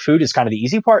honestly, the food is kind of the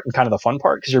easy part and kind of the fun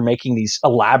part because you're making these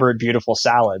elaborate, beautiful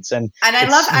salads. And I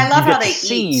love how they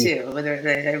eat too. Whether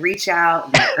they reach out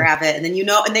and they grab it, and then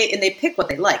and they pick what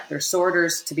they like. They're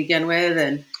sorters to begin with,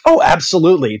 and oh,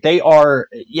 absolutely, they are.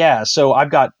 Yeah, so I've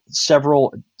got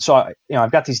several. So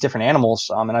I've got these different animals,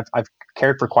 and I've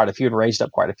cared for quite a few and raised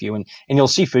up quite a few, and you'll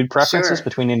see food preferences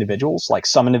between individuals. Like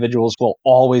some individuals will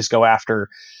always go after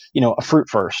a fruit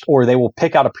first, or they will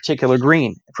pick out a particular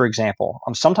green, for example.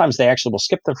 Sometimes they actually will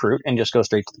skip the fruit and just go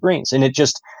straight to the greens. And it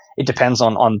depends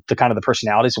on the kind of the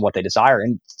personalities and what they desire.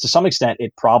 And to some extent,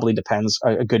 it probably depends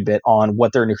a good bit on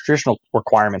what their nutritional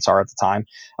requirements are at the time.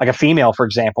 Like a female, for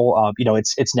example,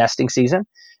 it's nesting season.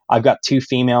 I've got two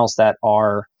females that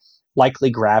are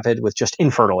likely gravid with just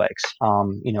infertile eggs.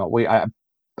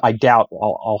 I doubt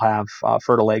I'll have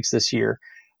fertile eggs this year.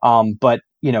 But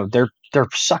they're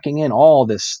sucking in all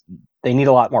this. They need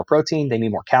a lot more protein. They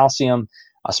need more calcium,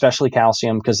 especially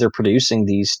calcium, because they're producing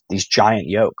these giant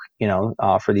yolk,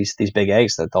 for these big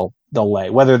eggs that they'll lay,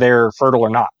 whether they're fertile or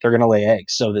not. They're going to lay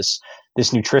eggs. So this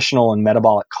nutritional and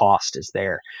metabolic cost is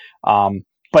there.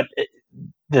 But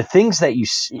the things that you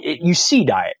see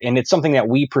diet, and it's something that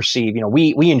we perceive.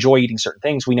 We enjoy eating certain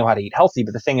things. We know how to eat healthy,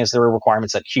 but the thing is, there are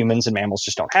requirements that humans and mammals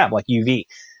just don't have, like UV.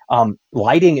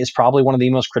 Lighting is probably one of the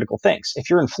most critical things. If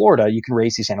you're in Florida, you can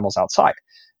raise these animals outside.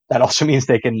 That also means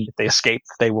if they escape,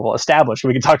 they will establish.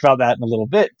 We can talk about that in a little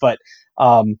bit, but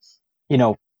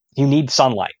you need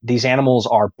sunlight. These animals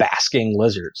are basking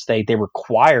lizards. They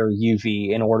require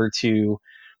UV in order to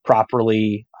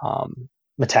properly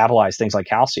metabolize things like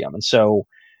calcium. And so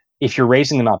if you're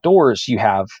raising them outdoors, you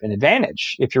have an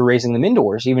advantage. If you're raising them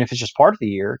indoors, even if it's just part of the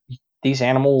year, these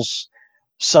animals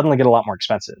suddenly get a lot more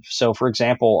expensive. So, for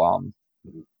example,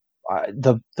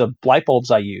 the light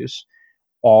bulbs I use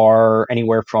are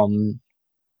anywhere from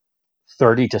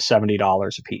 $30 to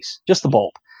 $70 a piece, just the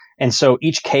bulb. And so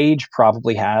each cage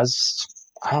probably has,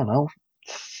 I don't know,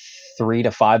 3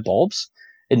 to 5 bulbs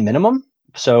in minimum.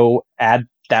 So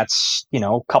that's,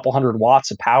 a couple hundred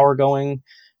watts of power going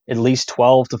at least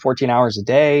 12 to 14 hours a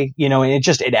day, and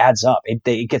it adds up.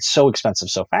 It gets so expensive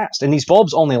so fast. And these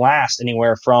bulbs only last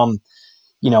anywhere from,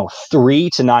 3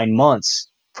 to 9 months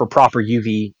for proper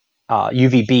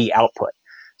UVB output.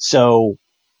 So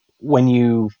when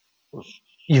you've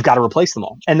got to replace them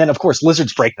all. And then, of course,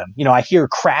 lizards break them. I hear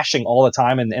crashing all the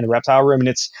time in the reptile room, and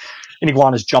it's an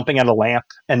iguana's jumping at a lamp,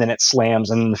 and then it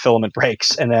slams, and the filament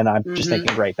breaks. And then I'm just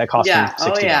thinking, great, that cost me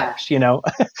 $60,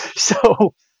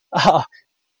 So,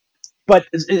 but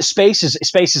space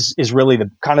is really the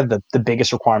kind of the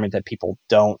biggest requirement that people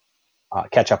don't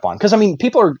catch up on. Because,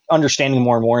 people are understanding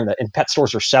more and more that pet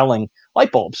stores are selling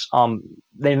light bulbs.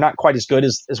 They're not quite as good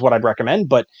as what I'd recommend,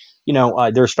 but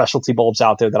there are specialty bulbs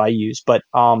out there that I use, but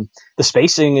the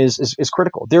spacing is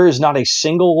critical. There is not a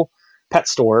single pet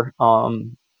store,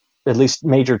 at least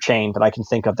major chain, that I can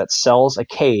think of that sells a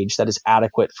cage that is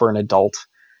adequate for an adult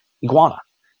iguana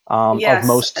of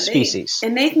most species.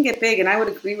 And they can get big, and I would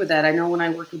agree with that. I know when I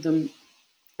worked with them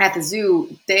at the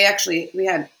zoo, we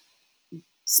had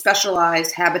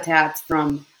specialized habitats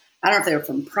from, I don't know if they were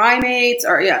from primates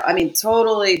or,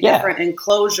 totally different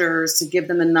enclosures to give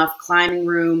them enough climbing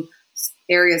room,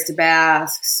 areas to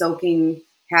bask, soaking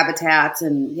habitats,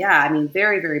 and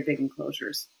very, very big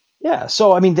enclosures. Yeah.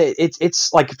 So,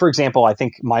 it's like, for example, I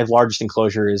think my largest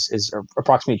enclosure is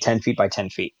approximately 10 feet by 10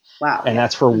 feet. Wow. And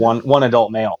that's for one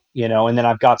adult male, and then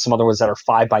I've got some other ones that are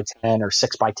 5 by 10 or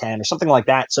 6 by 10 or something like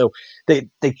that. So they're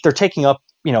taking up,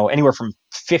 anywhere from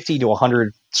 50 to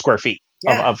 100 square feet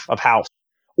of house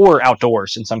or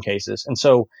outdoors in some cases. And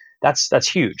so that's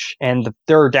huge. And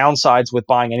there are downsides with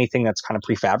buying anything that's kind of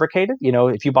prefabricated.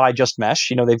 If you buy just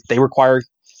mesh, they require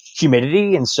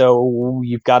humidity. And so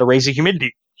you've got to raise the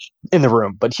humidity in the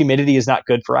room, but humidity is not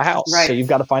good for a house. Right. So you've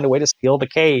got to find a way to seal the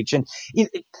cage. And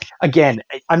again,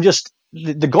 I'm just,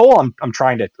 the goal I'm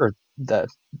trying to, or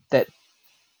the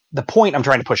point I'm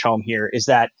trying to push home here is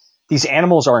that these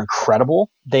animals are incredible.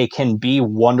 They can be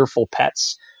wonderful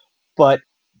pets, but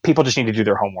people just need to do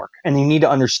their homework, and you need to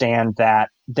understand that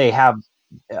they have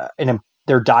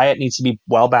their diet needs to be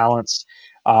well balanced.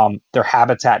 Their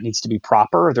habitat needs to be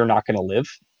proper, or they're not going to live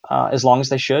as long as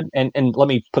they should. And let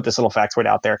me put this little factoid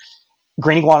out there.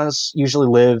 Green iguanas usually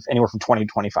live anywhere from 20 to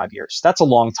 25 years. That's a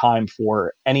long time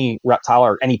for any reptile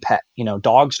or any pet.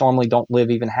 Dogs normally don't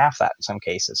live even half that in some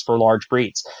cases for large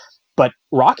breeds. But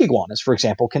rock iguanas, for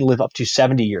example, can live up to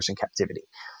 70 years in captivity.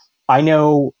 I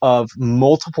know of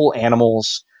multiple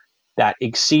animals that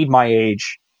exceed my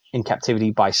age in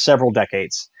captivity by several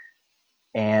decades.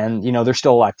 And, they're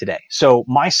still alive today. So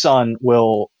my son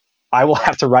I will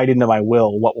have to write into my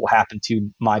will what will happen to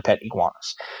my pet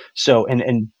iguanas. So,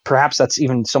 and perhaps that's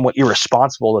even somewhat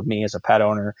irresponsible of me as a pet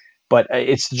owner, but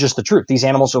it's just the truth. These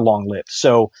animals are long lived.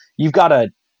 So you've got to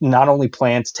not only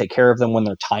plan to take care of them when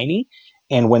they're tiny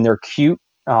and when they're cute,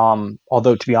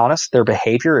 although to be honest, their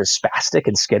behavior is spastic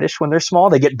and skittish when they're small.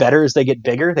 They get better as they get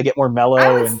bigger. They get more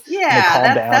mellow and they calm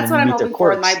down. That's what I'm hoping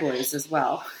for with my boys as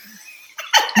well.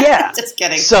 Yeah. Just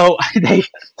kidding. So they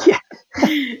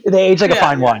age like a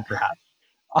fine wine, perhaps.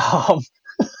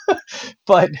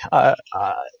 But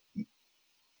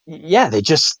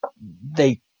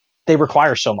they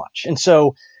require so much. And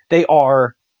so they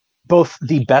are both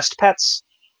the best pets,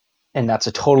 and that's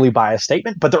a totally biased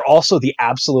statement, but they're also the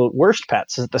absolute worst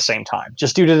pets at the same time,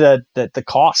 just due to the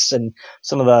costs and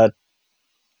some of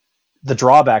the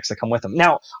drawbacks that come with them.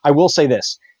 Now, I will say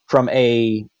this, from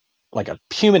a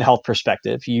human health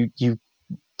perspective, you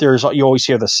always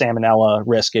hear the salmonella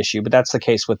risk issue, but that's the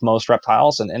case with most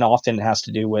reptiles, and often it has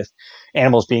to do with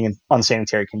animals being in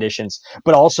unsanitary conditions.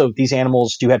 But also, these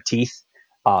animals do have teeth,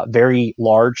 very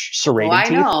large serrated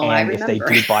teeth, and if they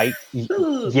do bite,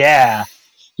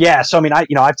 yeah. So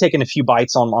I've taken a few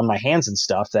bites on my hands and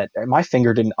stuff that my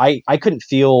finger didn't. I couldn't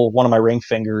feel one of my ring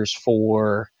fingers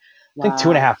for I think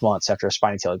 2.5 months after a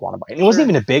spiny tail iguana bite. And it wasn't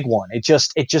even a big one. It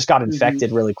just got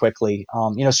infected really quickly.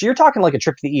 So you're talking like a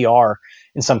trip to the ER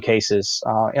in some cases.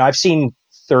 I've seen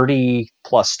 30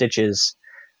 plus stitches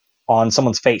on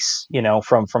someone's face,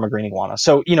 from a green iguana.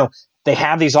 So, they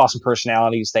have these awesome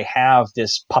personalities. They have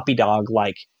this puppy dog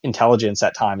like intelligence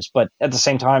at times, but at the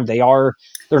same time, they're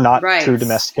not true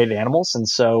domesticated animals. And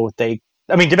so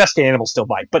domesticated animals still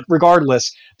bite, but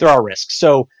regardless, there are risks.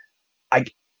 So I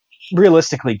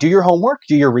realistically do your homework,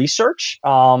 do your research,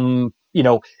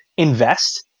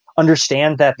 invest,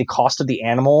 understand that the cost of the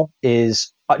animal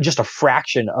is just a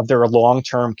fraction of their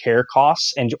long-term care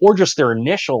costs or just their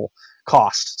initial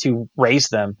costs to raise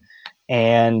them.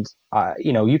 And,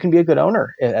 you can be a good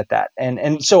owner at that.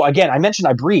 And so again, I mentioned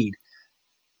I breed,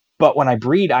 but when I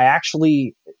breed, I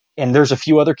actually, and there's a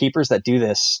few other keepers that do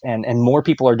this and more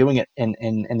people are doing it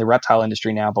in the reptile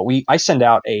industry now, but I send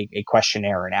out a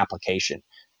questionnaire, an application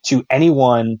to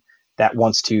anyone that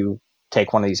wants to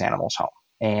take one of these animals home.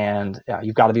 And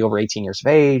you've got to be over 18 years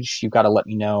of age. You've got to let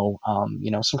me know,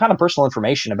 some kind of personal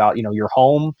information about, your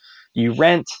home, you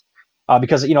rent,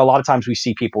 because, a lot of times we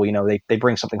see people, they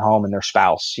bring something home and their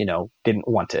spouse, didn't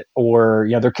want it, or,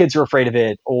 their kids are afraid of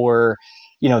it, or,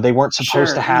 they weren't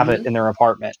supposed to have it in their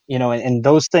apartment, and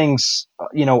those things,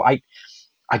 I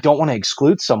don't want to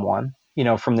exclude someone,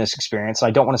 from this experience.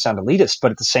 I don't want to sound elitist,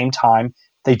 but at the same time,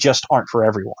 they just aren't for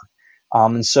everyone.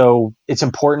 And so it's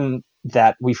important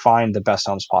that we find the best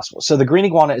homes possible. So the green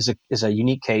iguana is a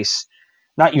unique case,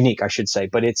 not unique, I should say,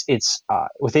 but it's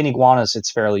within iguanas,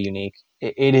 it's fairly unique.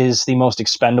 It is the most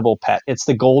expendable pet. It's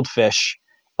the goldfish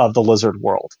of the lizard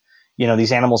world.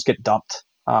 These animals get dumped.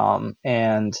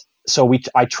 And so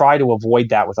I try to avoid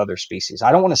that with other species.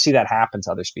 I don't want to see that happen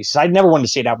to other species. I never wanted to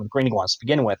see it happen with green iguanas to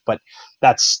begin with, but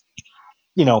that's,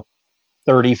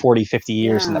 30, 40, 50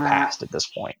 years in the past at this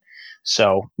point.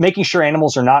 So making sure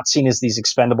animals are not seen as these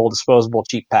expendable, disposable,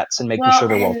 cheap pets and making sure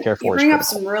they're well cared for. You bring up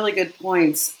some really good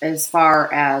points as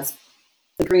far as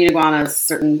the green iguanas,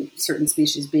 certain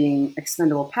species being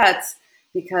expendable pets,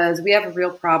 because we have a real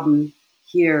problem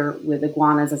here with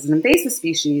iguanas as an invasive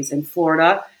species in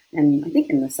Florida and I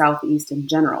think in the Southeast in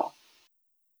general.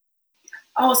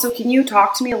 Oh, so can you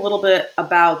talk to me a little bit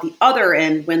about the other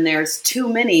end when there's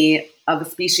too many of a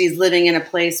species living in a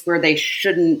place where they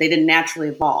didn't naturally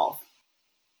evolve?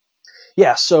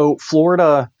 Yeah, so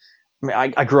Florida,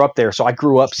 I grew up there, so I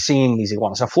grew up seeing these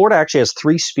iguanas. Now, Florida actually has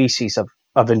 3 species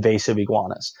of invasive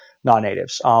iguanas,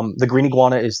 non-natives. The green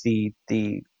iguana is the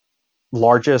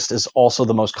largest, is also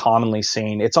the most commonly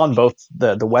seen. It's on both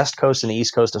the west coast and the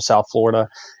east coast of South Florida,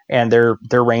 and their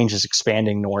range is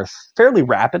expanding north fairly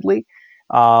rapidly.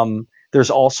 There's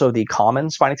also the common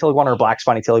spiny-tailed iguana or black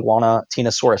spiny-tailed iguana,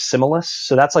 Tenosaurus similis.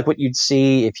 So that's like what you'd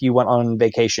see if you went on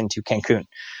vacation to Cancun.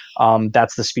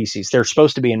 That's the species. They're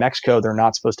supposed to be in Mexico. They're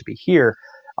not supposed to be here.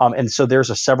 And so there's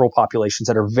several populations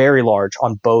that are very large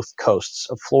on both coasts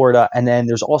of Florida. And then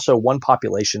there's also one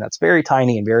population that's very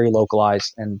tiny and very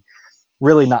localized and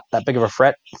really not that big of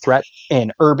a threat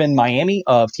in urban Miami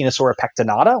of Tenosaura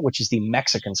pectinata, which is the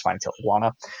Mexican spiny-tailed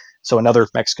iguana. So another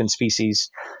Mexican species.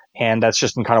 And that's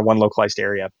just in kind of one localized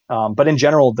area. But in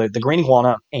general, the green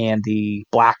iguana and the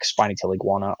black spiny-tailed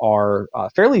iguana are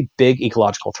fairly big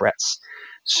ecological threats.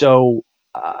 So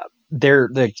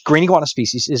the green iguana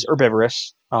species is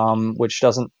herbivorous,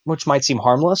 which might seem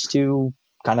harmless to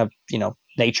kind of,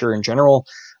 nature in general,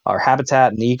 our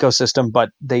habitat and the ecosystem, but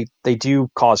they do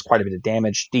cause quite a bit of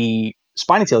damage. The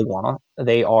spiny-tailed iguana,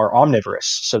 they are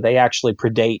omnivorous, so they actually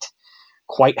predate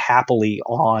quite happily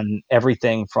on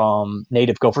everything from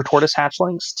native gopher tortoise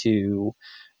hatchlings to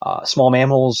small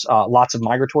mammals, lots of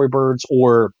migratory birds,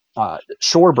 or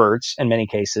shorebirds in many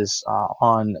cases.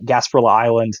 On Gasparilla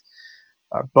Island,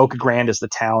 Boca Grande is the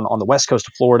town on the west coast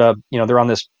of Florida. They're on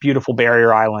this beautiful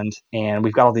barrier island, and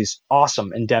we've got all these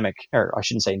awesome endemic, or I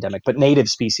shouldn't say endemic, but native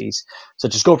species,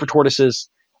 such as gopher tortoises.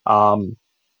 And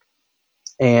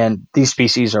these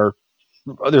species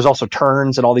there's also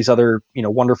terns and all these other,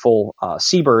 wonderful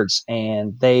seabirds,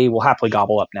 and they will happily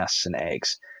gobble up nests and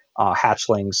eggs,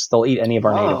 hatchlings. They'll eat any of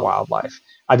our native wildlife.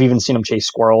 I've even seen them chase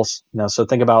squirrels. So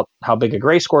think about how big a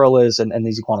gray squirrel is, and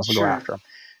these iguanas will go after them.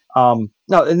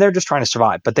 No, and they're just trying to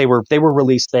survive, but they were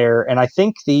released there. And I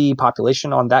think the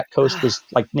population on that coast was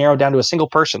like narrowed down to a single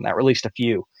person that released a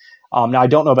few. Now I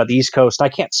don't know about the East Coast. I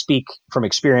can't speak from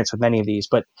experience with many of these,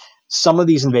 but some of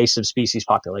these invasive species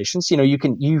populations,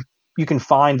 you can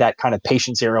find that kind of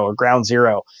patient zero or ground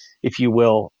zero, if you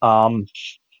will,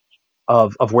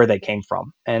 of where they came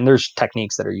from. And there's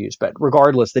techniques that are used, but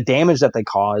regardless, the damage that they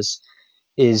cause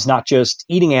is not just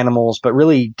eating animals, but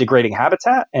really degrading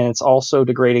habitat, and it's also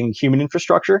degrading human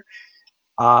infrastructure.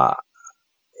 The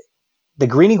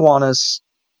green iguanas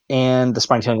and the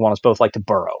spiny-tailed iguanas both like to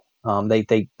burrow.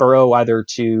 They burrow either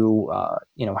to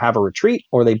have a retreat,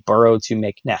 or they burrow to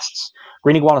make nests.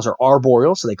 Green iguanas are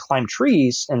arboreal, so they climb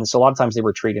trees, and so a lot of times they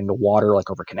retreat into water, like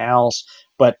over canals.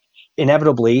 But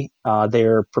inevitably,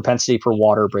 their propensity for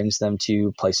water brings them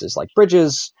to places like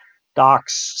bridges,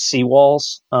 docks,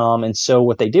 seawalls. And so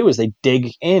what they do is they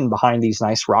dig in behind these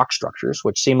nice rock structures,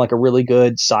 which seem like a really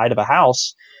good side of a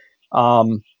house,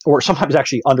 or sometimes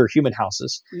actually under human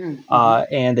houses.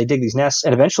 And they dig these nests,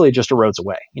 and eventually it just erodes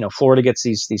away. Florida gets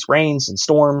these rains and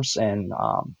storms, and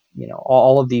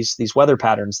all of these weather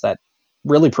patterns that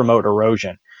really promote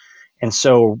erosion. And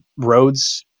so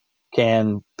roads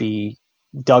can be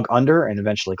dug under and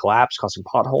eventually collapse, causing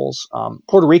potholes.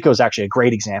 Puerto Rico is actually a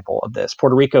great example of this.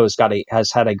 Puerto Rico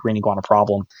has had a green iguana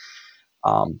problem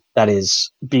that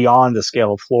is beyond the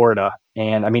scale of Florida.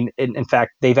 And I mean, in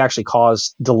fact, they've actually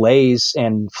caused delays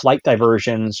and flight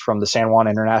diversions from the San Juan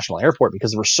International Airport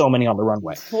because there were so many on the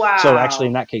runway. Wow. So actually,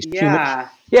 in that case,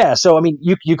 yeah. So I mean,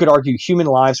 you could argue human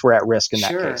lives were at risk in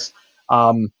that case.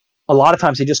 A lot of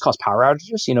times they just cause power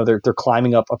outages. They're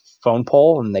climbing up a phone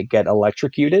pole and they get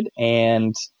electrocuted,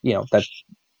 and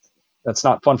that's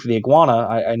not fun for the iguana.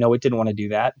 I know it didn't want to do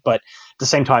that, but at the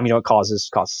same time, it causes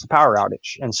a power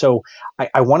outage. And so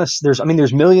I want to,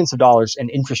 there's millions of dollars in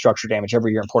infrastructure damage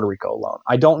every year in Puerto Rico alone.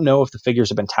 I don't know if the figures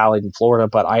have been tallied in Florida,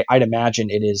 but I'd imagine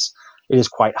it is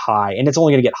quite high, and it's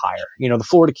only going to get higher. The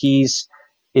Florida Keys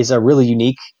is a really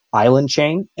unique island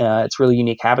chain. It's really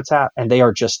unique habitat, and they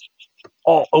are just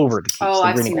all over the Keys. Oh,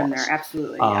 I've seen them there.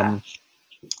 Absolutely.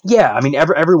 Yeah, I mean,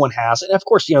 everyone has, and of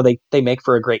course, they make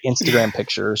for a great Instagram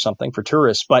picture or something for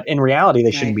tourists, but in reality,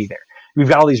 they shouldn't be there. We've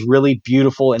got all these really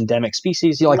beautiful endemic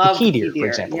species, like the key deer, for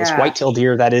example, this white-tailed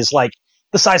deer that is like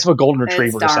the size of a golden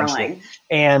retriever, essentially.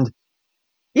 And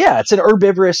yeah, it's an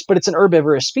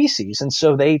herbivorous species, and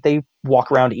so they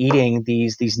walk around eating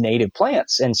these native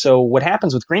plants. And so what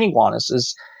happens with green iguanas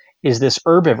is this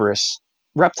herbivorous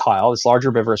reptile, this large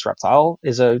herbivorous reptile,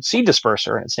 is a seed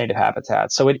disperser in its native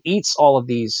habitat. So it eats all of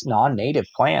these non-native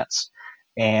plants,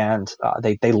 and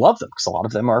they love them because a lot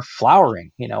of them are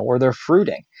flowering, or they're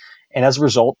fruiting. And as a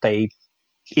result, they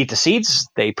eat the seeds,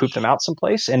 they poop them out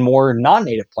someplace, and more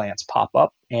non-native plants pop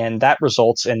up, and that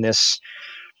results in this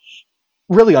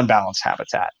really unbalanced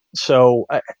habitat. So,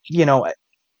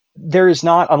 there is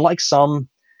not, unlike some,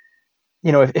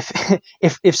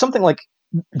 if something like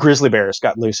grizzly bears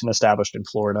got loose and established in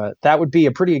Florida, that would be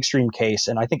a pretty extreme case.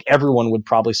 And I think everyone would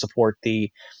probably support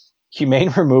the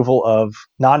humane removal of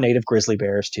non-native grizzly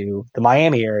bears to the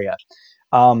Miami area.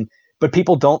 But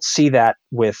people don't see that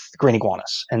with green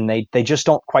iguanas, and they just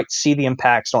don't quite see the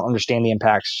impacts, don't understand the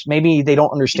impacts. Maybe they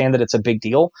don't understand that it's a big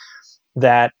deal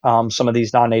that some of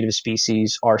these non-native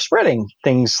species are spreading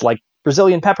things like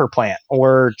Brazilian pepper plant,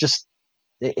 or just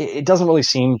it doesn't really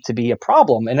seem to be a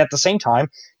problem. And at the same time,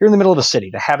 you're in the middle of a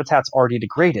city. The habitat's already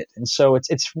degraded. And so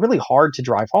it's really hard to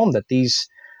drive home that these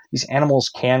animals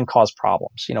can cause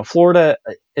problems. Florida,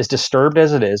 as disturbed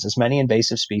as it is, as many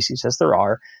invasive species as there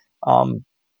are,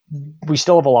 we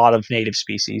still have a lot of native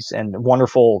species and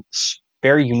wonderful,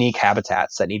 very unique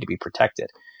habitats that need to be protected.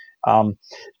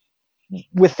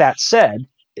 With that said,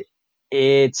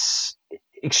 it's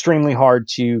extremely hard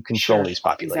to control these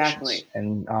populations. Exactly.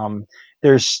 And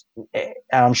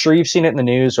I'm sure you've seen it in the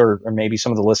news, or maybe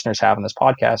some of the listeners have in this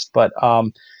podcast, but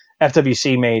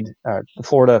FWC made, the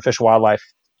Florida Fish and Wildlife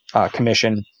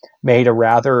Commission made a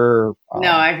rather...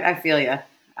 no, I feel you.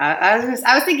 I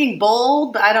was thinking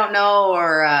bold, but I don't know,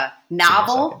 or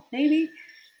novel, maybe?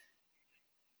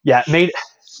 Yeah,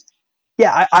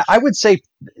 I would say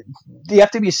the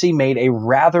FWC made a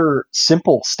rather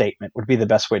simple statement, would be the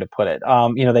best way to put it.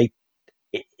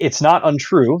 It's not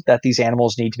untrue that these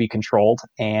animals need to be controlled,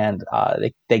 and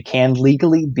they can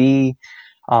legally be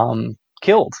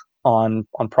killed on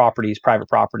properties, private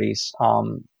properties,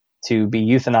 to be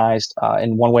euthanized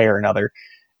in one way or another,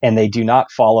 and they do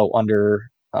not follow under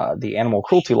the animal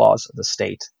cruelty laws of the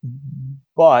state.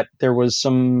 But there was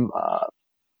some,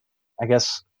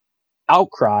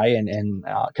 outcry and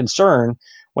concern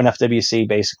when FWC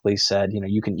basically said,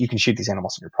 you can shoot these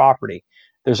animals on your property.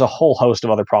 There's a whole host of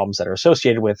other problems that are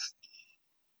associated with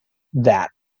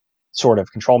that sort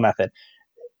of control method.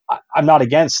 I'm not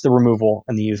against the removal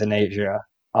and the euthanasia,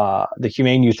 the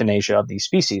humane euthanasia of these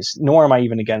species, nor am I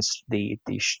even against the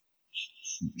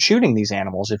shooting these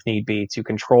animals if need be to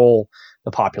control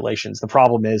the populations. The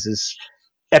problem is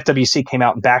FWC came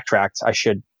out and backtracked, I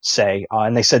should say,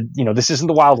 and they said, this isn't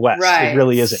the Wild West. Right. It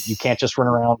really isn't. You can't just run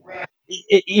around.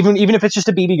 Even if it's just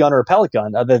a BB gun or a pellet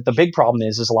gun, the big problem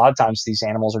is a lot of times these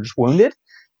animals are just wounded.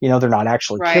 They're not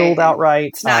actually killed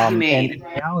outright. It's not humane. And in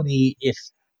reality, if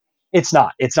it's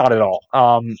not at all.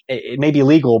 It may be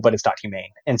illegal, but it's not humane.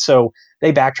 And so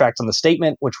they backtracked on the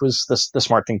statement, which was the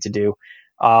smart thing to do.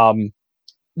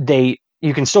 They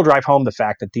you can still drive home the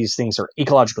fact that these things are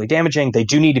ecologically damaging. They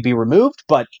do need to be removed,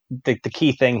 but the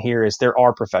key thing here is there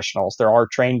are professionals. There are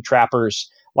trained trappers,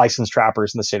 licensed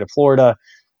trappers in the state of Florida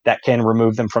that can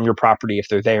remove them from your property if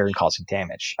they're there and causing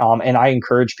damage. And I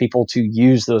encourage people to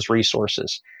use those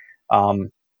resources.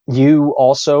 You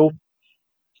also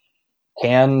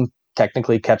can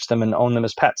technically catch them and own them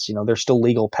as pets. They're still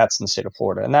legal pets in the state of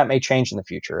Florida, and that may change in the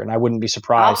future. And I wouldn't be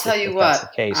surprised if that's the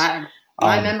case.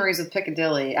 My memories of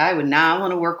Piccadilly, I would not want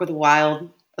to work with a wild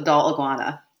adult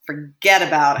iguana. Forget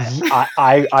about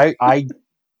it.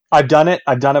 I've done it.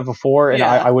 I've done it before, and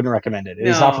I wouldn't recommend it. It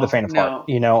is not for the faint of heart.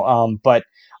 But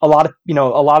a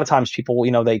lot of times people,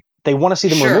 they want to see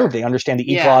them removed. They understand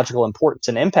the ecological importance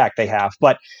and impact they have,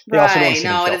 but they also don't see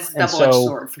them killed. It is a double-edged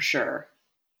sword for sure.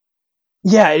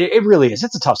 Yeah, it really is.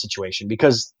 It's a tough situation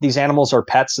because these animals are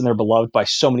pets and they're beloved by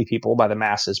so many people, by the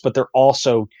masses, but they're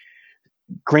also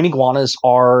green iguanas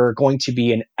are going to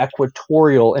be an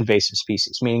equatorial invasive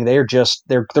species, meaning they're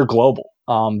global.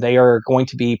 They are going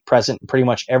to be present in pretty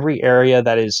much every area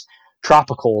that is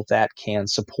tropical that can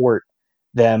support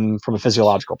them from a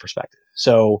physiological perspective.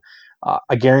 So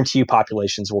I guarantee you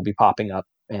populations will be popping up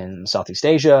in Southeast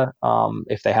Asia,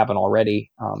 if they haven't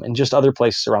already, and just other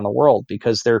places around the world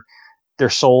because they're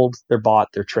sold, they're bought,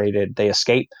 they're traded, they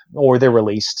escape, or they're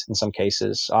released in some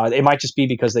cases. It might just be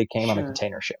because they came on a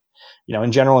container ship.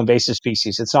 In general, invasive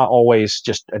species, it's not always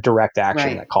just a direct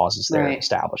action that causes their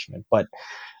establishment. But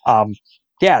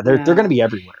they're going to be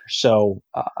everywhere. So,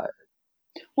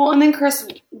 well, and then Chris,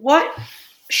 what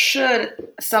should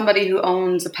somebody who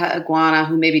owns a pet iguana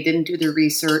who maybe didn't do the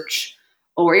research,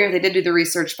 or even if they did do the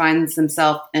research, finds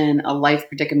themselves in a life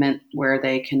predicament where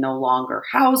they can no longer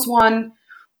house one?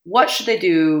 What should they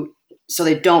do so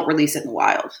they don't release it in the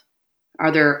wild?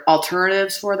 Are there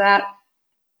alternatives for that?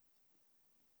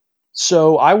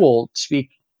 So I will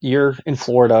speak. You're in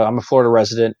Florida. I'm a Florida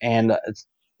resident, and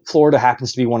Florida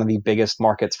happens to be one of the biggest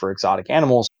markets for exotic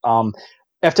animals.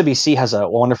 FWC has a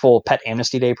wonderful Pet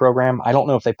Amnesty Day program. I don't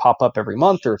know if they pop up every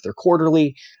month or if they're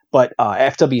quarterly, but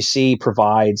FWC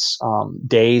provides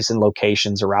days and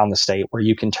locations around the state where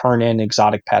you can turn in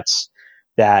exotic pets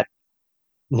that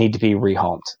need to be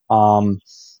rehomed.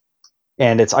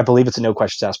 And I believe it's a no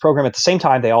questions asked program. At the same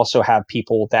time, they also have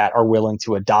people that are willing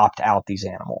to adopt out these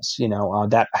animals,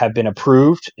 that have been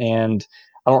approved. And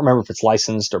I don't remember if it's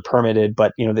licensed or permitted,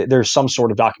 but there's some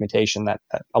sort of documentation that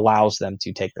allows them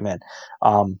to take them in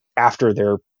after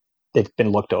they've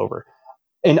been looked over.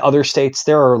 In other states,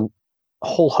 there are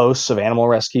whole hosts of animal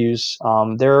rescues.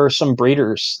 There are some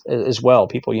breeders as well,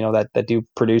 people that do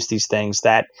produce these things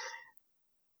that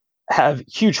have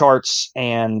huge hearts,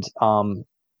 and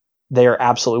they are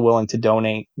absolutely willing to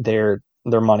donate their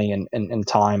money and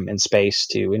time and space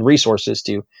and resources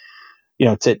to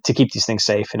keep these things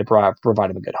safe and to provide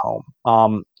them a good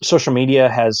home. Social media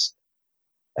has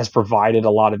provided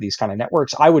a lot of these kind of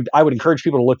networks. I would encourage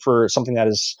people to look for something that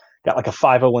has got like a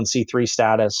 501c3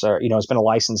 status, or has been a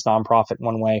licensed nonprofit in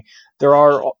one way. There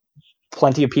are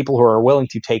plenty of people who are willing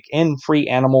to take in free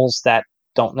animals that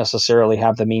don't necessarily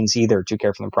have the means either to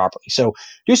care for them properly. So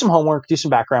do some homework, do some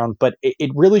background, but it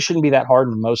really shouldn't be that hard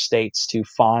in most states to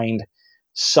find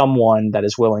someone that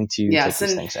is willing to take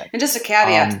these things in. And just a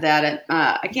caveat to that,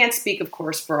 I can't speak, of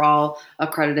course, for all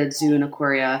accredited zoo and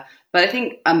aquaria, but I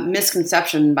think a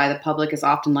misconception by the public is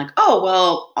often like, oh,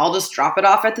 well, I'll just drop it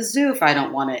off at the zoo if I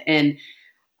don't want it. And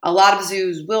a lot of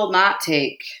zoos will not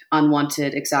take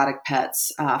unwanted exotic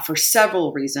pets for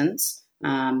several reasons.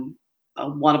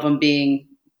 One of them being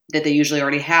that they usually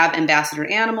already have ambassador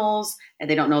animals and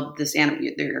they don't know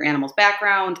their animal's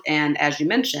background. And as you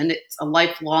mentioned, it's a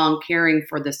lifelong caring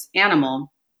for this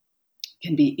animal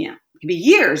can be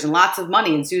years and lots of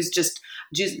money. And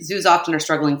zoos often are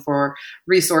struggling for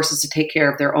resources to take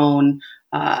care of their own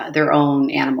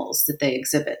animals that they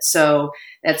exhibit. So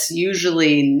that's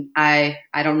usually, I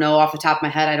don't know off the top of my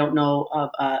head, I don't know of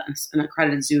an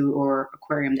accredited zoo or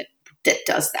aquarium that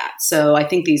does that. So I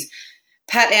think these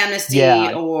Pet Amnesty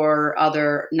or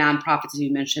other nonprofits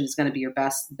you mentioned is going to be your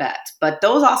best bet. But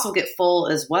those also get full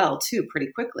as well, too, pretty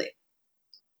quickly.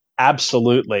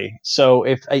 Absolutely. So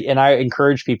I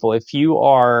encourage people, if you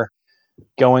are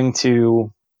going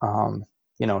to,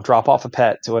 drop off a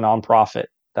pet to a nonprofit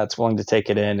that's willing to take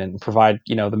it in and provide,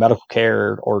 the medical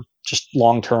care or just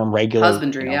long-term regular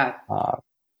husbandry,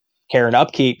 care and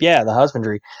upkeep. Yeah, the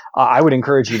husbandry. I would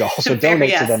encourage you to also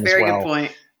donate to them as well. Very good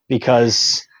point.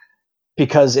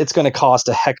 Because it's going to cost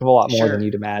a heck of a lot more than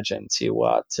you'd imagine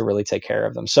to really take care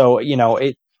of them. So,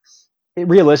 it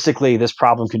realistically, this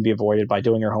problem can be avoided by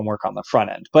doing your homework on the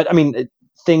front end. But I mean,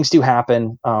 things do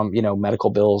happen, medical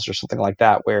bills or something like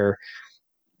that, where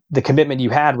the commitment you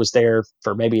had was there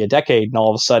for maybe a decade, and all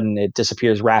of a sudden it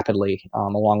disappears rapidly,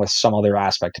 along with some other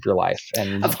aspect of your life.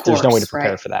 And Of course, there's no way to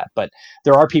prepare for that. But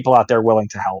there are people out there willing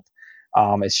to help.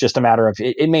 It's just a matter of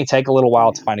it may take a little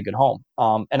while to find a good home.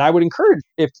 And I would encourage,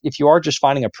 if you are just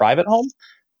finding a private home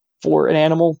for an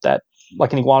animal that,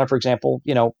 like an iguana, for example,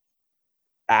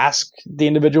 ask the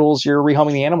individuals you're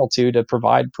rehoming the animal to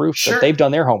provide proof that they've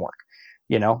done their homework.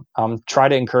 Try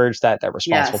to encourage that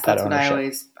responsible pet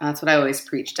ownership. That's what I always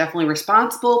preach. Definitely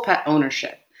responsible pet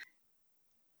ownership.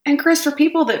 And Chris, for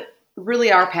people that really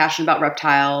are passionate about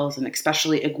reptiles and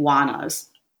especially iguanas,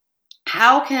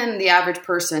 how can the average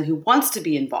person who wants to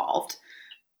be involved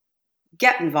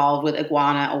get involved with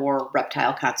iguana or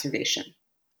reptile conservation?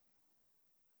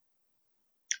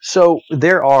 So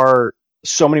there are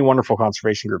so many wonderful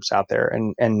conservation groups out there,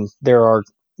 and there are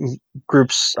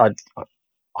groups.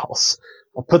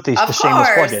 I'll put the shameless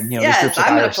plug in. Yes, these groups like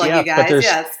I'm going to plug you guys.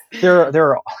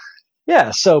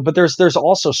 But there's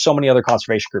also so many other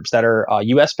conservation groups that are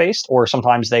U.S. based, or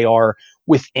sometimes they are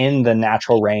within the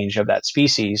natural range of that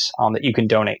species that you can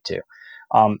donate to.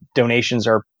 Donations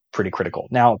are pretty critical.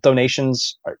 Now,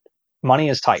 money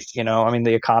is tight.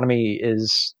 The economy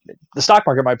the stock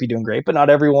market might be doing great, but not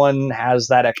everyone has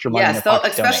that extra money. Yes,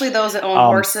 especially those that own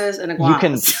horses and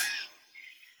iguanas.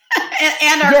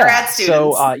 and our grad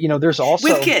students. So, there's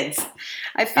also with kids.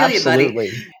 I feel absolutely.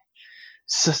 You,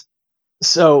 buddy.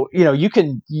 So,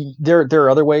 there are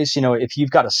other ways, if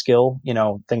you've got a skill,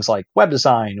 things like web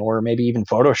design or maybe even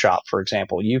Photoshop, for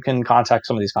example, you can contact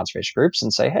some of these conservation groups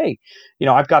and say, hey,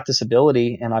 I've got this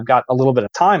ability and I've got a little bit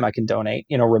of time I can donate,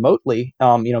 remotely.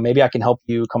 Maybe I can help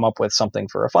you come up with something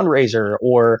for a fundraiser,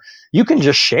 or you can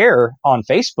just share on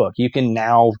Facebook. You can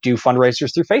now do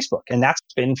fundraisers through Facebook, and that's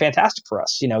been fantastic for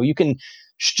us. You can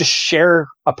just share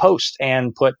a post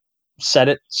and set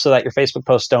it so that your Facebook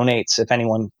post donates if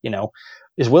anyone,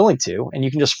 is willing to, and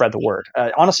you can just spread the word.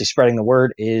 Honestly, spreading the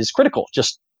word is critical.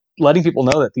 Just letting people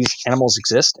know that these animals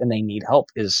exist and they need help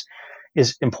is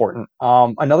important.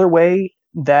 Another way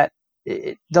that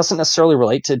it doesn't necessarily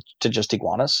relate to just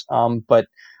iguanas, but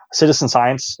citizen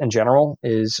science in general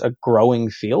is a growing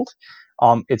field.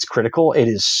 It's critical. It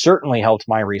has certainly helped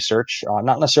my research,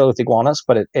 not necessarily with iguanas,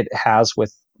 but it has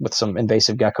with some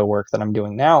invasive gecko work that I'm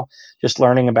doing now, just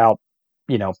learning about,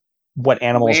 what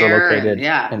animals are located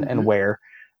and where.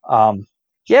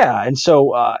 And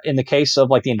so in the case of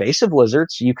like the invasive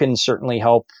lizards, you can certainly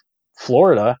help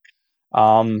Florida.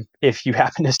 If you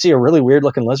happen to see a really weird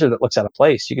looking lizard that looks out of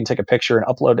place, you can take a picture and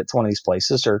upload it to one of these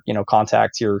places, or,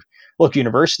 contact your local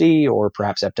university or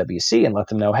perhaps FWC and let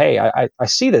them know, hey, I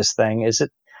see this thing. Is it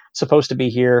supposed to be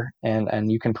here? And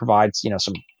you can provide,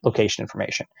 some location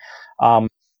information.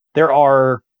 There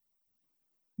are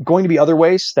going to be other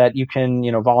ways that you can,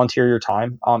 volunteer your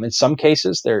time. In some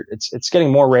cases, it's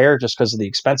getting more rare just because of the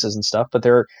expenses and stuff. But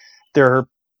there are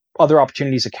other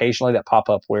opportunities occasionally that pop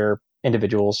up where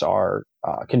individuals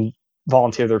can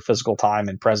volunteer their physical time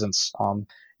and presence, on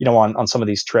some of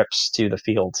these trips to the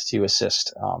field to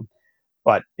assist.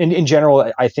 But in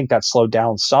general, I think that's slowed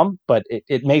down some, but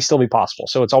it may still be possible.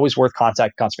 So it's always worth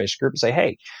contacting conservation group and say,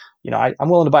 hey, I'm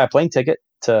willing to buy a plane ticket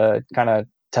to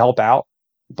help out,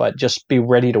 but just be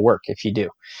ready to work if you do.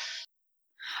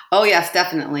 Oh yes,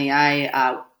 definitely.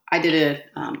 I did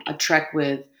a trek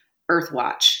with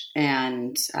Earthwatch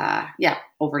and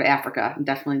over to Africa, and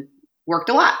definitely worked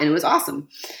a lot, and it was awesome.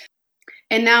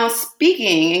 And now,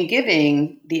 speaking and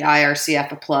giving the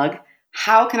IRCF a plug,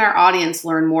 how can our audience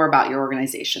learn more about your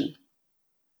organization?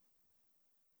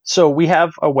 So we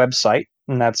have a website,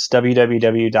 and that's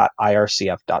www.ircf.org.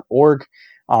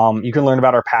 You can learn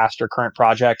about our past or current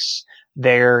projects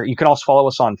there. You can also follow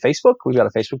us on Facebook. We've got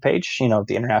a Facebook page,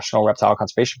 the International Reptile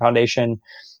Conservation Foundation,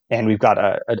 and we've got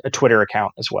a Twitter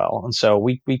account as well. And so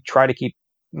we try to keep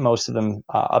most of them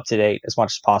up to date as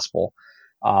much as possible.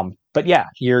 But yeah,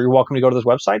 you're welcome to go to those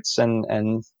websites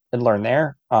and learn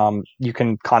there. You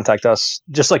can contact us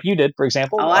just like you did, for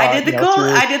example. Oh, I did the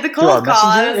cold call.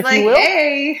 I was like,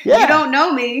 hey, you don't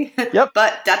know me. Yep.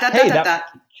 But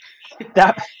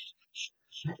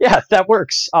that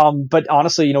works. But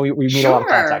honestly, we meet a lot of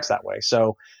contacts that way.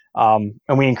 So, and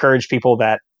we encourage people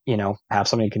that, have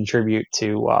something to contribute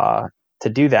to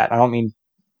do that. I don't mean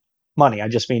money. I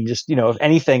just mean if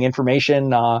anything,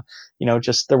 information,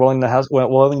 just their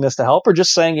willingness to help, or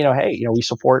just saying, hey, we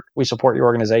support your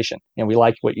organization and we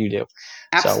like what you do.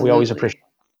 Absolutely. So we always appreciate it.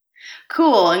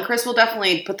 Cool. And Chris will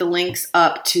definitely put the links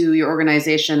up to your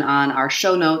organization on our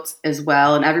show notes as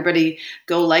well. And everybody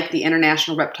go like the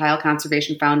International Reptile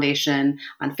Conservation Foundation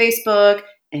on Facebook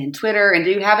and Twitter. And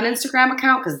do you have an Instagram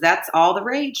account? Because that's all the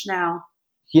rage now.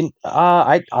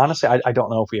 I honestly, I don't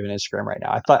know if we have an Instagram right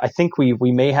now. I think we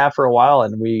may have for a while,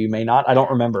 and we may not. I don't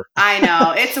remember. I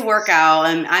know it's a workout,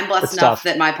 and I'm blessed It's enough tough.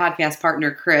 that my podcast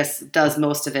partner Chris does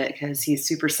most of it because he's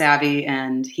super savvy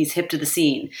and he's hip to the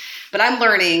scene. But I'm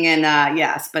learning, and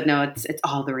yes, but no, it's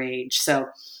all the rage. So,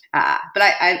 but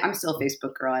I'm still a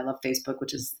Facebook girl. I love Facebook,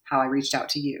 which is how I reached out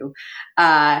to you.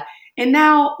 And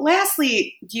now,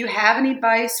 lastly, do you have any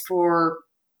advice for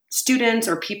students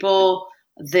or people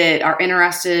that are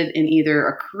interested in either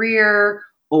a career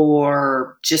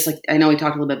or just like, I know we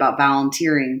talked a little bit about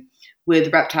volunteering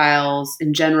with reptiles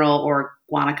in general or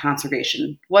iguana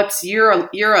conservation? What's you're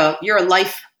a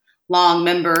lifelong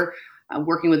member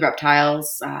working with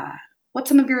reptiles. What's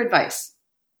some of your advice?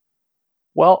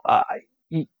 Well,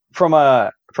 from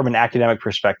an academic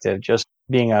perspective, just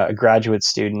being a graduate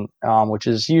student, which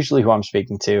is usually who I'm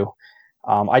speaking to,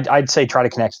 I'd say try to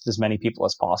connect with as many people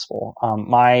as possible.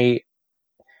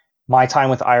 My time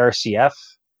with IRCF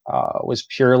was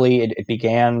purely, it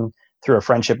began through a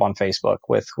friendship on Facebook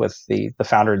with the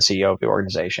founder and CEO of the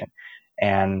organization.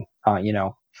 And,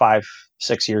 5-6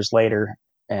 years later,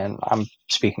 and I'm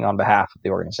speaking on behalf of the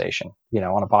organization,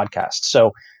 on a podcast.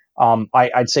 So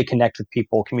I'd say connect with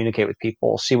people, communicate with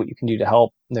people, see what you can do to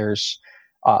help. There's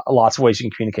lots of ways you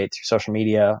can communicate through social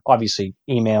media. Obviously,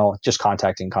 email, just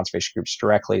contacting conservation groups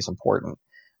directly is important.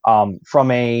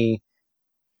 From a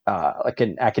like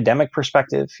an academic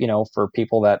perspective, for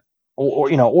people that,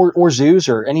 or zoos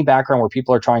or any background where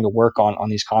people are trying to work on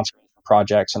these conservation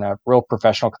projects in a real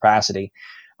professional capacity.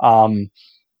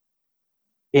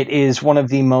 It is one of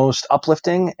the most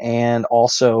uplifting and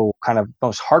also kind of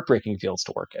most heartbreaking fields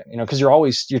to work in, because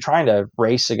you're trying to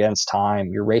race against time,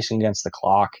 you're racing against the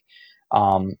clock.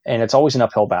 And it's always an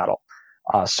uphill battle.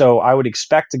 So I would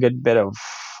expect a good bit of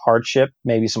hardship,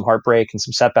 maybe some heartbreak and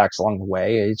some setbacks along the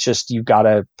way. It's just, you've got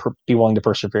to be willing to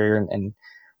persevere and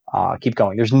keep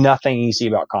going. There's nothing easy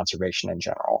about conservation in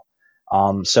general.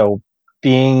 So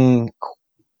being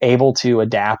able to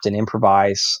adapt and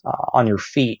improvise on your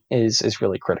feet is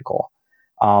really critical.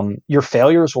 Your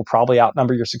failures will probably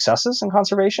outnumber your successes in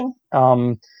conservation.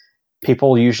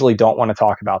 People usually don't want to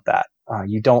talk about that.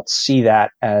 You don't see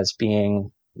that as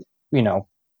being,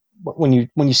 when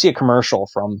you see a commercial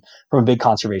from a big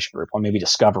conservation group on maybe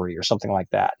Discovery or something like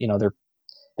that,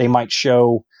 they might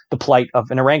show the plight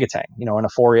of an orangutan, in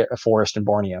a forest in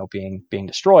Borneo being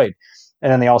destroyed.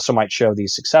 And then they also might show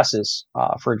these successes.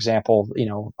 For example,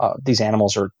 these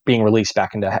animals are being released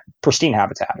back into pristine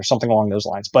habitat or something along those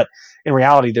lines. But in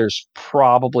reality, there's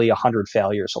probably 100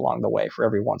 failures along the way for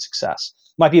every one success.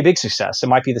 It might be a big success. It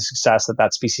might be the success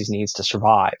that species needs to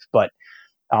survive. But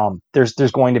there's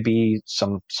going to be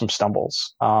some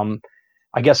stumbles.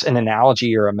 I guess an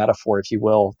analogy or a metaphor, if you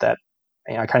will, that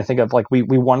I kind of think of, like we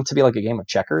want it to be like a game of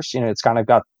checkers. It's kind of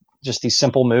got just these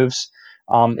simple moves.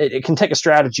 It can take a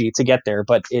strategy to get there,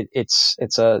 but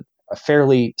it's a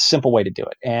fairly simple way to do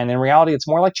it. And in reality, it's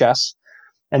more like chess.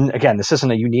 And again, this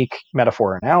isn't a unique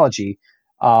metaphor or analogy,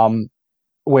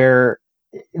 where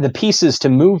the pieces to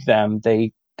move them,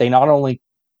 they not only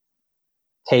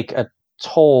take a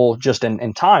toll just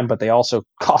in time, but they also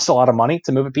cost a lot of money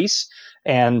to move a piece.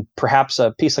 And perhaps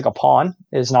a piece like a pawn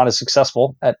is not as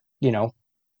successful at,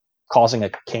 causing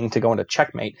a king to go into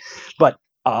checkmate, but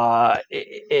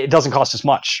it doesn't cost as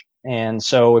much. And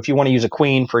so if you want to use a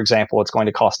queen, for example, it's going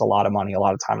to cost a lot of money, a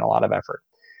lot of time, and a lot of effort.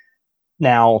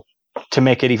 Now, to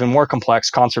make it even more complex,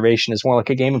 conservation is more like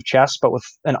a game of chess, but with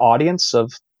an audience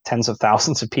of tens of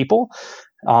thousands of people.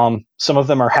 Some of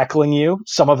them are heckling you.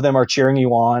 Some of them are cheering you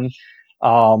on.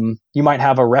 You might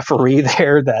have a referee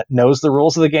there that knows the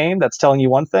rules of the game that's telling you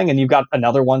one thing, and you've got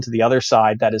another one to the other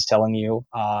side that is telling you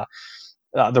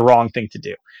the wrong thing to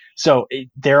do. So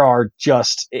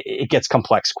it gets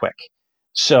complex quick.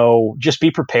 So just be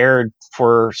prepared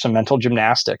for some mental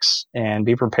gymnastics and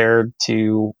be prepared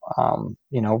to,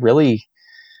 really,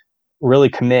 really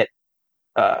commit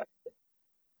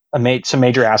some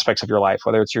major aspects of your life,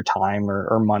 whether it's your time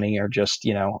or money or just,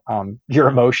 your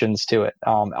emotions to it.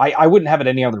 I wouldn't have it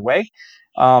any other way.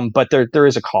 But there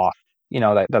is a cost,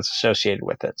 that's associated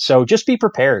with it. So just be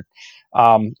prepared.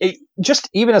 Just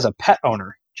even as a pet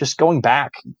owner, just going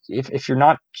back, if you're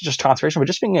not just conservation, but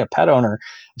just being a pet owner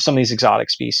of some of these exotic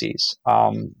species,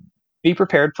 be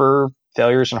prepared for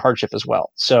failures and hardship as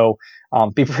well. So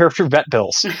be prepared for vet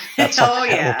bills. That's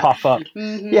something that will pop up.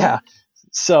 Mm-hmm. Yeah.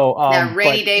 So that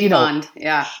rainy day fund.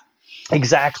 Yeah.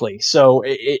 Exactly. So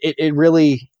it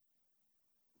really,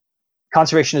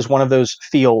 conservation is one of those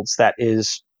fields that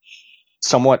is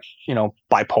somewhat,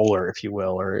 bipolar, if you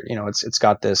will, or, it's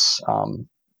got this,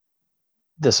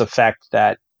 this effect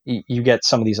that you get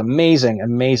some of these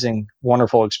amazing,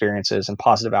 wonderful experiences and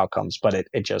positive outcomes, but it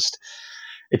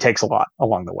takes a lot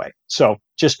along the way. So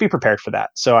just be prepared for that.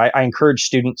 So I encourage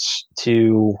students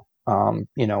to, to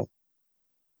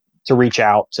reach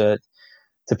out to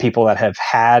people that have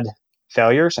had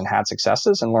failures and had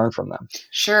successes and learn from them.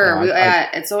 Sure.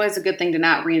 It's always a good thing to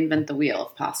not reinvent the wheel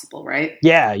if possible, right?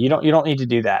 Yeah. You don't need to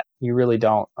do that. You really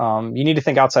don't. You need to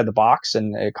think outside the box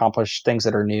and accomplish things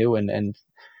that are new, and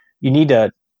you need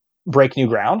to break new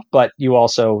ground, but you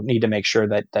also need to make sure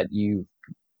that you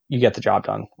get the job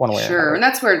done one way or another. Sure. And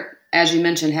that's where, as you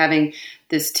mentioned, having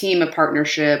this team of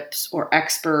partnerships or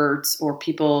experts or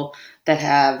people that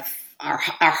have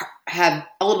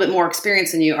a little bit more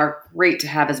experience than you are great to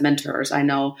have as mentors. I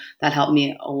know that helped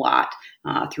me a lot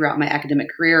throughout my academic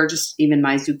career, just even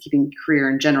my zookeeping career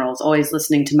in general. Is always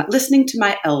listening to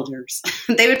my elders.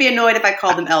 They would be annoyed if I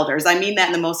called them elders. I mean that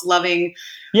in the most loving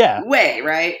way,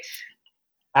 right?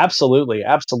 Absolutely.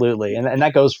 And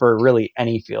that goes for really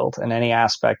any field and any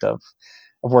aspect of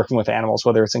working with animals,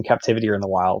 whether it's in captivity or in the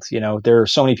wild. There are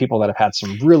so many people that have had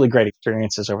some really great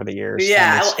experiences over the years.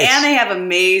 Yeah. And they have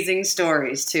amazing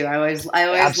stories too. I always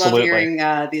love hearing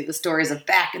the stories of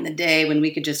back in the day when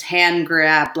we could just hand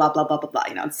grab, blah, blah, blah, blah, blah.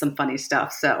 It's some funny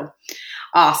stuff. So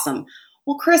awesome.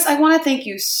 Well, Chris, I want to thank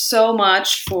you so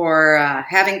much for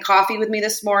having coffee with me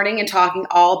this morning and talking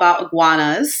all about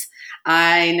iguanas.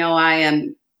 I know I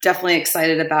am definitely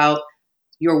excited about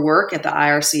your work at the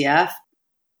IRCF.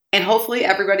 And hopefully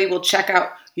everybody will check out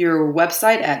your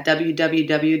website at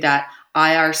www.ircf,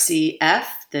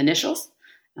 the initials,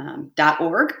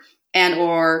 .org, and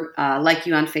or like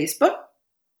you on Facebook.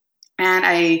 And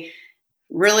I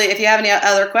really, if you have any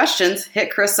other questions,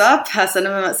 hit Chris up, send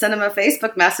him a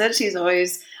Facebook message. He's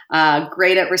always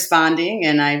great at responding.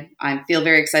 And I feel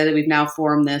very excited we've now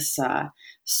formed this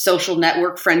social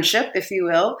network friendship, if you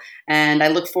will. And I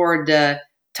look forward to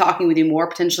talking with you more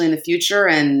potentially in the future.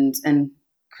 And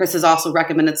Chris has also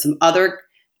recommended some other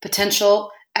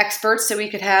potential experts that we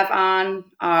could have on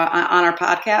our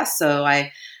podcast. So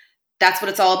that's what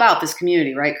it's all about, this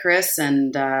community, right, Chris?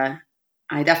 And I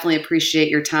definitely appreciate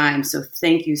your time. So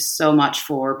thank you so much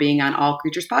for being on All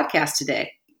Creatures Podcast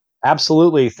today.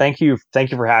 Absolutely. Thank you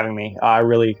for having me. I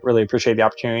really, really appreciate the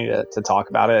opportunity to talk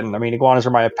about it. And I mean, iguanas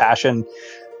are my passion.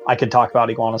 I could talk about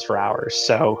iguanas for hours.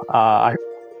 So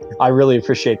I really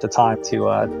appreciate the time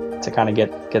to kind of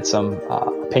get some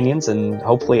opinions and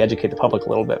hopefully educate the public a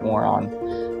little bit more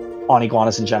on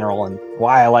iguanas in general and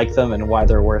why I like them and why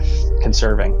they're worth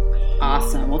conserving.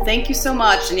 Awesome. Well, thank you so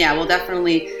much. And yeah, we'll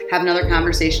definitely have another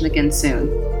conversation again soon.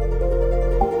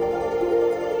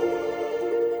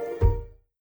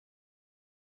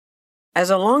 As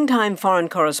a longtime foreign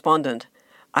correspondent,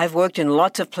 I've worked in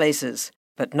lots of places,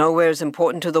 but nowhere as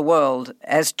important to the world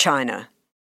as China.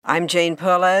 I'm Jane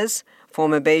Perlez,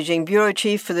 former Beijing bureau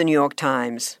chief for the New York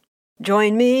Times.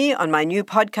 Join me on my new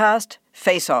podcast,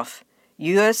 Face Off,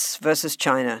 U.S. versus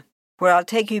China, where I'll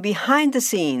take you behind the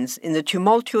scenes in the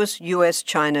tumultuous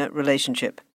U.S.-China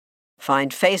relationship.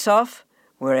 Find Face Off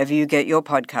wherever you get your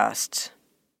podcasts.